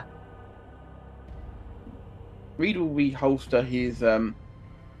the air. Reed will reholster his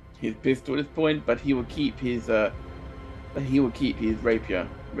pistol at this point, but he will keep his rapier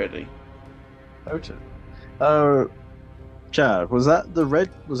ready. Noted. Chad, was that the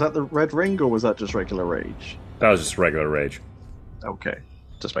red ring or was that just regular rage? That was just regular rage. Okay.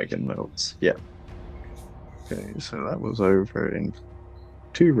 Just making notes. Yeah. Okay, so that was over in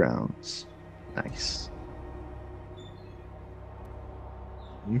 2 rounds. Nice.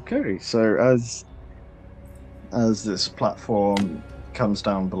 Okay, so as this platform comes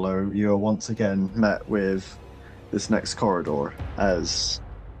down below, you are once again met with this next corridor as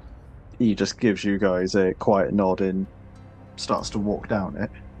he just gives you guys a quiet nod and starts to walk down it.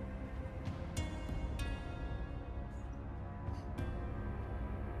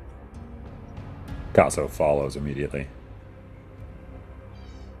 Casso follows immediately.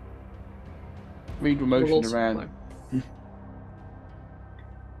 Read We'll motion also around. follow.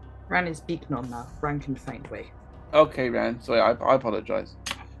 Ran is beaten on now. Ran can find way. Okay, Ran. Sorry, I apologize.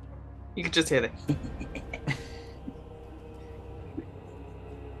 You could just hear it.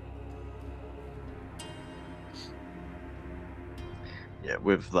 Yeah,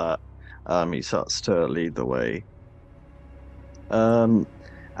 with that, he starts to lead the way.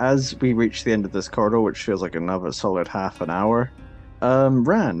 As we reach the end of this corridor, which feels like another solid half an hour,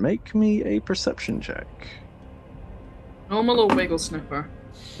 Ran, make me a perception check. Normal or wiggle sniffer?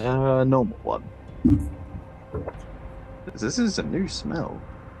 Normal one. This is a new smell.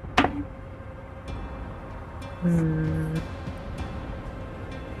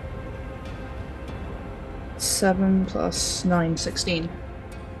 7 + 9, 16.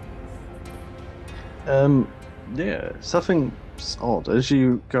 Yeah, something's odd. As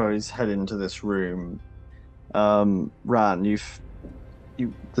you guys head into this room, Ran,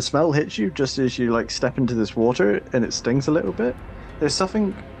 the smell hits you just as you like step into this water, and it stings a little bit. There's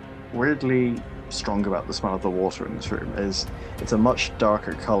something weirdly strong about the smell of the water in this room. It's a much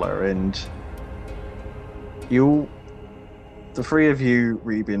darker color, and the three of you,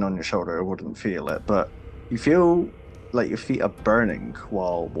 Ree being on your shoulder, wouldn't feel it, but you feel like your feet are burning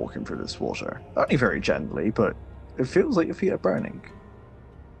while walking through this water. Only very gently, but it feels like your feet are burning.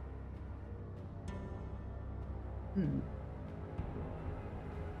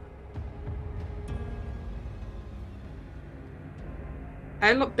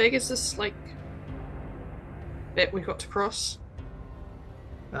 How big is this, like, bit we've got to cross?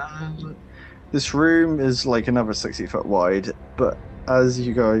 This room is like another 60 foot wide, but as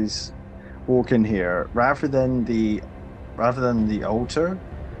you guys walk in here, rather than the altar,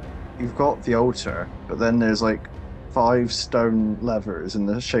 you've got the altar, but then there's like 5 stone levers in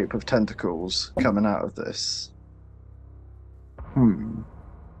the shape of tentacles coming out of this.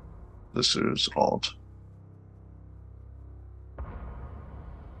 This is odd.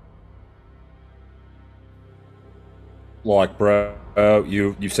 Like, bro,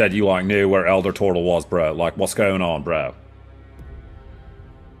 you said you like knew where Elder Turtle was, bro. Like, what's going on, bro?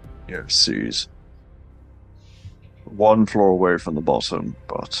 Yeah, sees. 1 floor away from the bottom,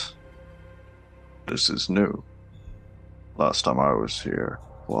 but this is new. Last time I was here,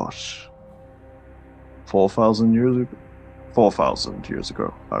 what? 4,000 years ago? 4,000 years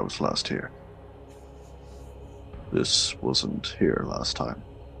ago, I was last here. This wasn't here last time.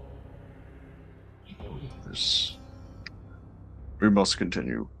 We must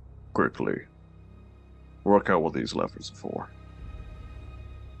continue quickly. Work out what these levers are for.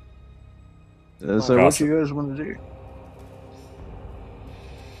 So what do you guys want to do?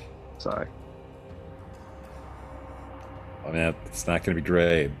 Sorry. I mean, it's not going to be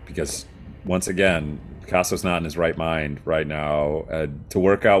great because, once again, Casso's not in his right mind right now. To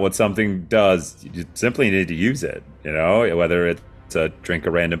work out what something does, you simply need to use it. You know, whether it's drink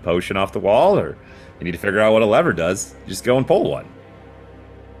a random potion off the wall or you need to figure out what a lever does, just go and pull one.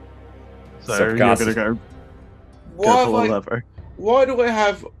 So you're going to go pull a lever. Why do I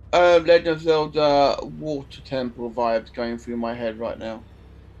have Legend of Zelda Water Temple vibes going through my head right now?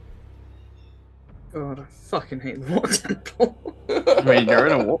 God, I fucking hate the water temple. I mean,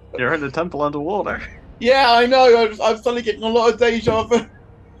 you're in a temple underwater. Yeah, I know. I'm suddenly getting a lot of deja vu.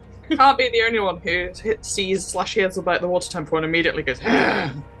 Can't be the only one who sees/hears about the water temple and immediately goes.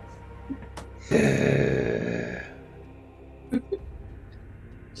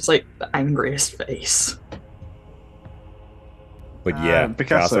 Just like the angriest face. But yeah,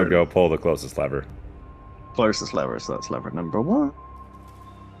 Picasso, Casso, go pull the closest lever. Closest lever, so that's lever number 1.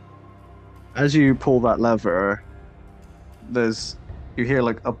 As you pull that lever, you hear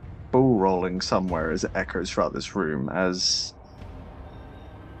like a bull rolling somewhere as it echoes throughout this room as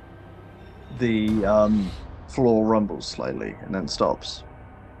the floor rumbles slightly and then stops.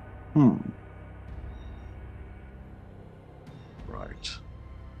 Right.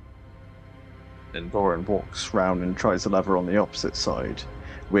 And Doran walks round and tries the lever on the opposite side,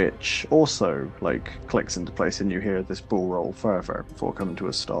 which also like clicks into place, and you hear this bull roll further before coming to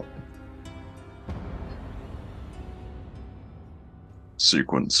a stop.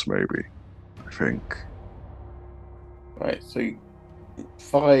 Sequence, maybe. I think. Right, so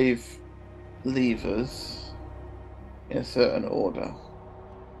 5 levers in a certain order.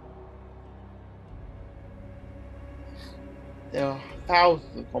 There are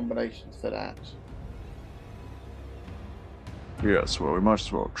thousands of combinations for that. Yes, well, we might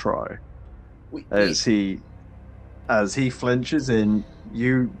as well try. as he flinches in.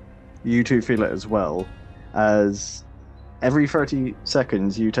 You two feel it as well, as every 30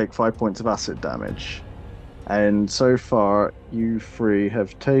 seconds you take 5 points of acid damage, and so far you three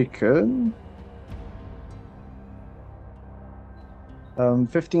have taken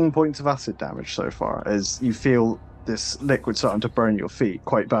 15 points of acid damage so far, as you feel this liquid starting to burn your feet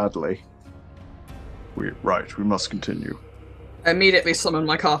quite badly. We must continue. I immediately summon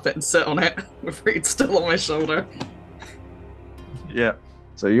my carpet and sit on it, with Reed still on my shoulder. Yeah.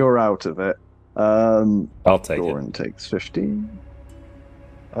 So you're out of it. I'll take Doran it. takes 15.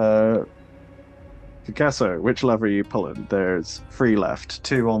 Picasso, which lever are you pulling? There's 3 left.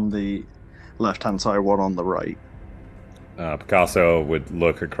 2 on the left-hand side, 1 on the right. Picasso would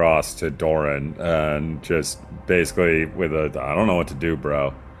look across to Doran and just basically with a, I don't know what to do,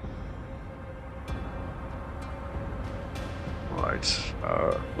 bro. Right.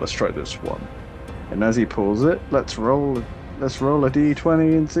 Let's try this one. And as he pulls it, let's roll a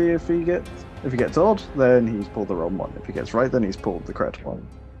d20 and see if he gets odd, then he's pulled the wrong one. If he gets right, then he's pulled the correct one.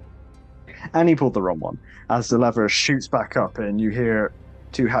 And he pulled the wrong one. As the lever shoots back up and you hear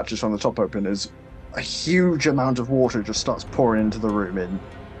 2 hatches from the top open, as a huge amount of water just starts pouring into the room, and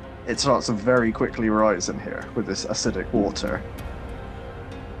it starts to very quickly rise in here with this acidic water.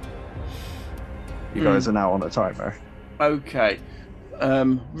 You guys are now on a timer. Okay.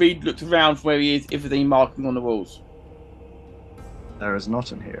 Reed looks around where he is, if there's any marking on the walls. There is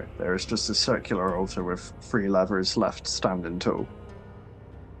not in here. There is just a circular altar with 3 levers left standing tall.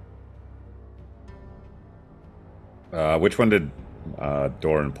 Which one did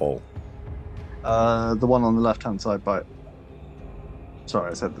Doran pull? The one on the left-hand side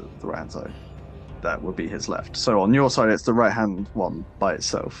Sorry, I said the right-hand side. That would be his left. So on your side, it's the right-hand one by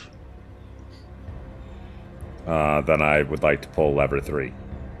itself. Then I would like to pull lever 3.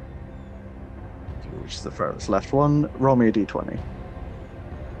 Which is the furthest left one. Roll me a d20.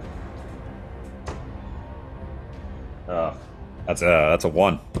 That's a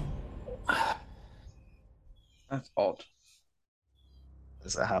 1. That's odd.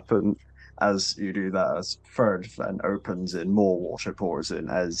 As it happens, as you do that, as third then opens in, more water pours in,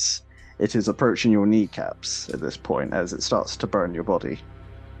 as it is approaching your kneecaps at this point, as it starts to burn your body.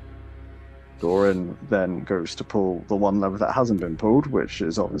 Doran then goes to pull the one lever that hasn't been pulled, which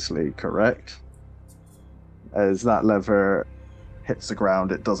is obviously correct. As that lever hits the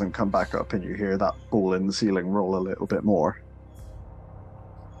ground, it doesn't come back up, and you hear that ball in the ceiling roll a little bit more.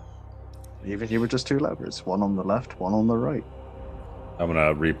 Even you were just 2 levers, one on the left, one on the right. I'm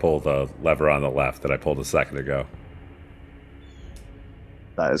gonna re-pull the lever on the left that I pulled a second ago.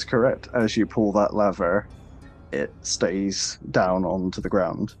 That is correct. As you pull that lever, it stays down onto the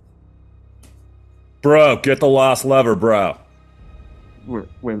ground. Bro, get the last lever, bro.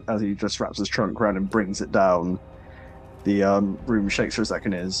 As he just wraps his trunk around and brings it down, the room shakes for a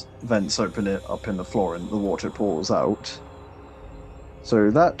second as vents open it up in the floor and the water pours out.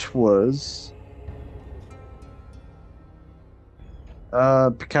 So that was...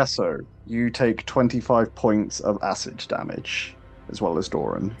 Picasso, you take 25 points of acid damage, as well as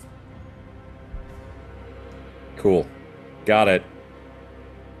Doran. Cool. Got it.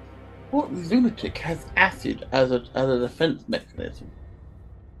 What lunatic has acid as a defense mechanism?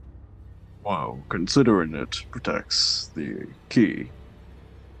 Wow, considering it protects the key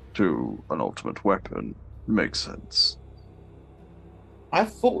to an ultimate weapon, makes sense. I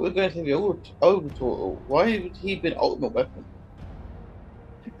thought we were going to the Overturtle. Why would he be an ultimate weapon?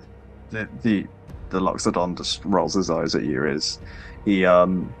 The Loxodon just rolls his eyes at you as he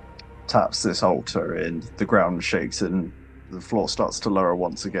taps this altar and the ground shakes and the floor starts to lower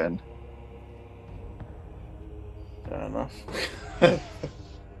once again. Fair enough.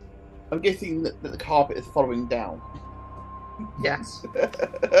 I'm guessing that the carpet is following down. Yes.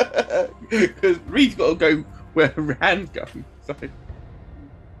 Because Reed's got to go where Rand's going. So.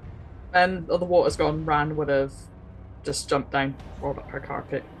 And the water's gone, Ran would have just jumped down, rolled up her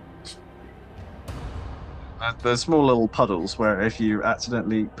carpet. There's small little puddles where if you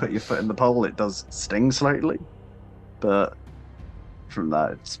accidentally put your foot in the puddle, it does sting slightly. But from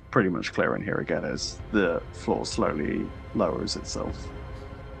that, it's pretty much clear in here again as the floor slowly lowers itself.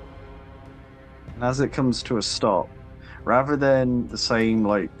 And as it comes to a stop, rather than the same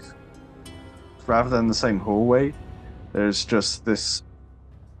hallway, there's just this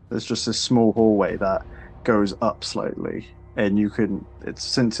small hallway that goes up slightly. And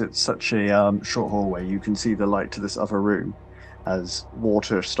since it's such a short hallway, you can see the light to this other room as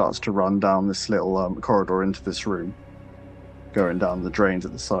water starts to run down this little corridor into this room, going down the drains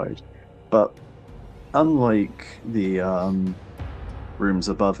at the side. But unlike the rooms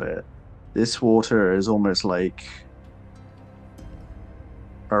above it, This water is almost like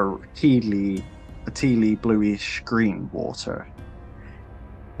a tealy bluish green water.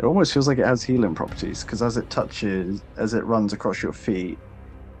 It almost feels like it has healing properties because as it runs across your feet,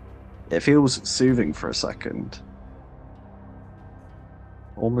 it feels soothing for a second.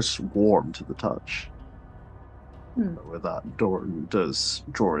 Almost warm to the touch. But with that, Doran does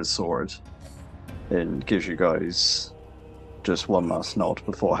draw his sword and gives you guys just one last nod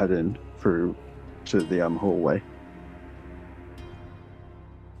before heading through to the hallway.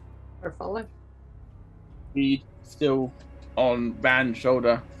 Or follow. Reed, still on Rand's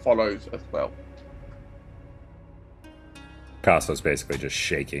shoulder, follows as well. Picasso's basically just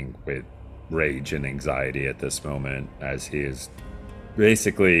shaking with rage and anxiety at this moment as he was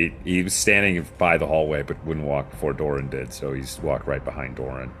standing by the hallway but wouldn't walk before Doran did, so he's walked right behind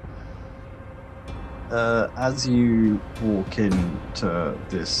Doran. As you walk into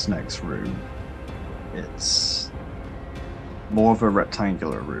this next room, it's more of a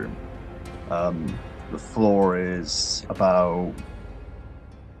rectangular room. The floor is about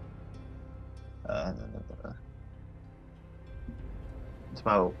it's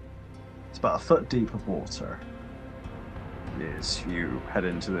about a foot deep of water. As you head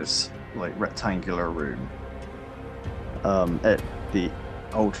into this like rectangular room, the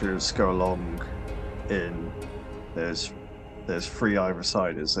altars go along. There's three either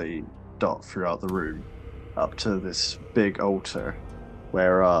side as they dot throughout the room, up to this big altar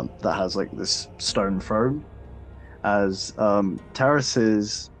where that has like this stone throne. As Taris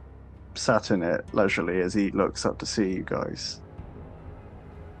is sat in it leisurely as he looks up to see you guys,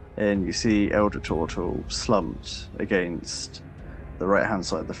 and you see Elder Tortle slumped against the right hand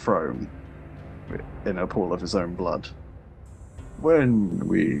side of the throne in a pool of his own blood. When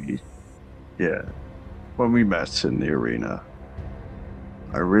we met in the arena,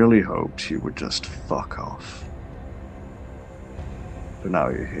 I really hoped you would just fuck off. But now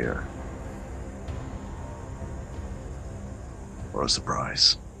you're here. What a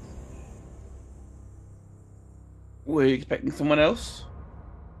surprise. Were you expecting someone else?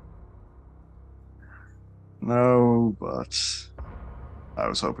 No, but I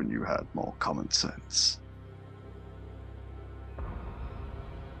was hoping you had more common sense.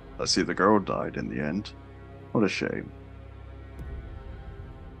 I see the girl died in the end. What a shame.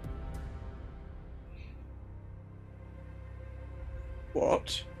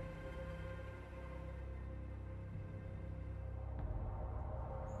 What?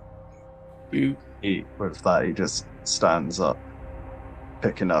 With that, he just stands up,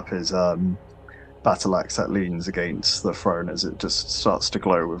 picking up his battle axe that leans against the throne as it just starts to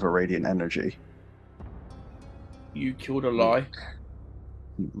glow with a radiant energy. You killed a lie?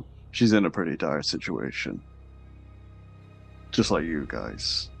 She's in a pretty dire situation. Just like you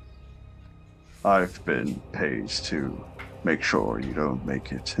guys. I've been paid to make sure you don't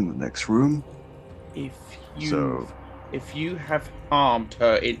make it in the next room. If you have harmed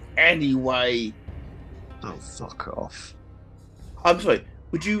her in any way... Oh, fuck off. I'm sorry,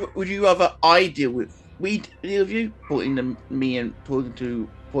 would you rather I deal with... We deal with you? Pointing to me and pointing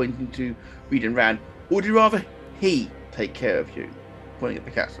to Reed and Rand. Or would you rather he take care of you? Pointing at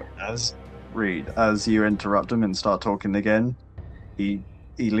the castle. As you interrupt him and start talking again, he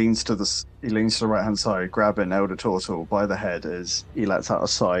leans to the right hand side, grabbing Elder Tortle by the head as he lets out a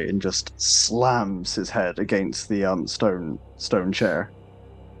sigh and just slams his head against the stone chair.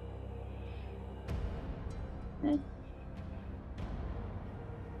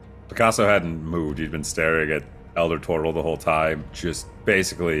 Picasso hadn't moved. He'd been staring at Elder Tortle the whole time, just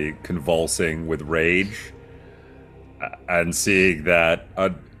basically convulsing with rage, and seeing that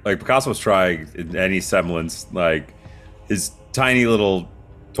Picasso was trying in any semblance, like his tiny little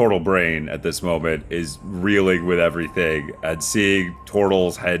Tortle brain at this moment is reeling with everything, and seeing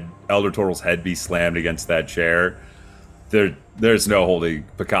Elder Tortle's head be slammed against that chair, there's no holding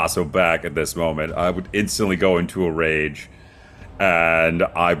Picasso back at this moment. I would instantly go into a rage, and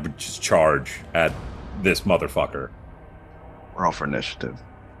I would just charge at this motherfucker. Roll for initiative.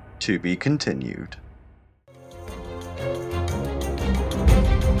 To be continued.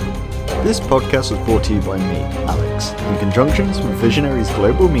 This podcast was brought to you by me, Alex, in conjunction with Visionaries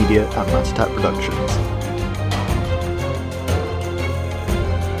Global Media and Matatat Productions.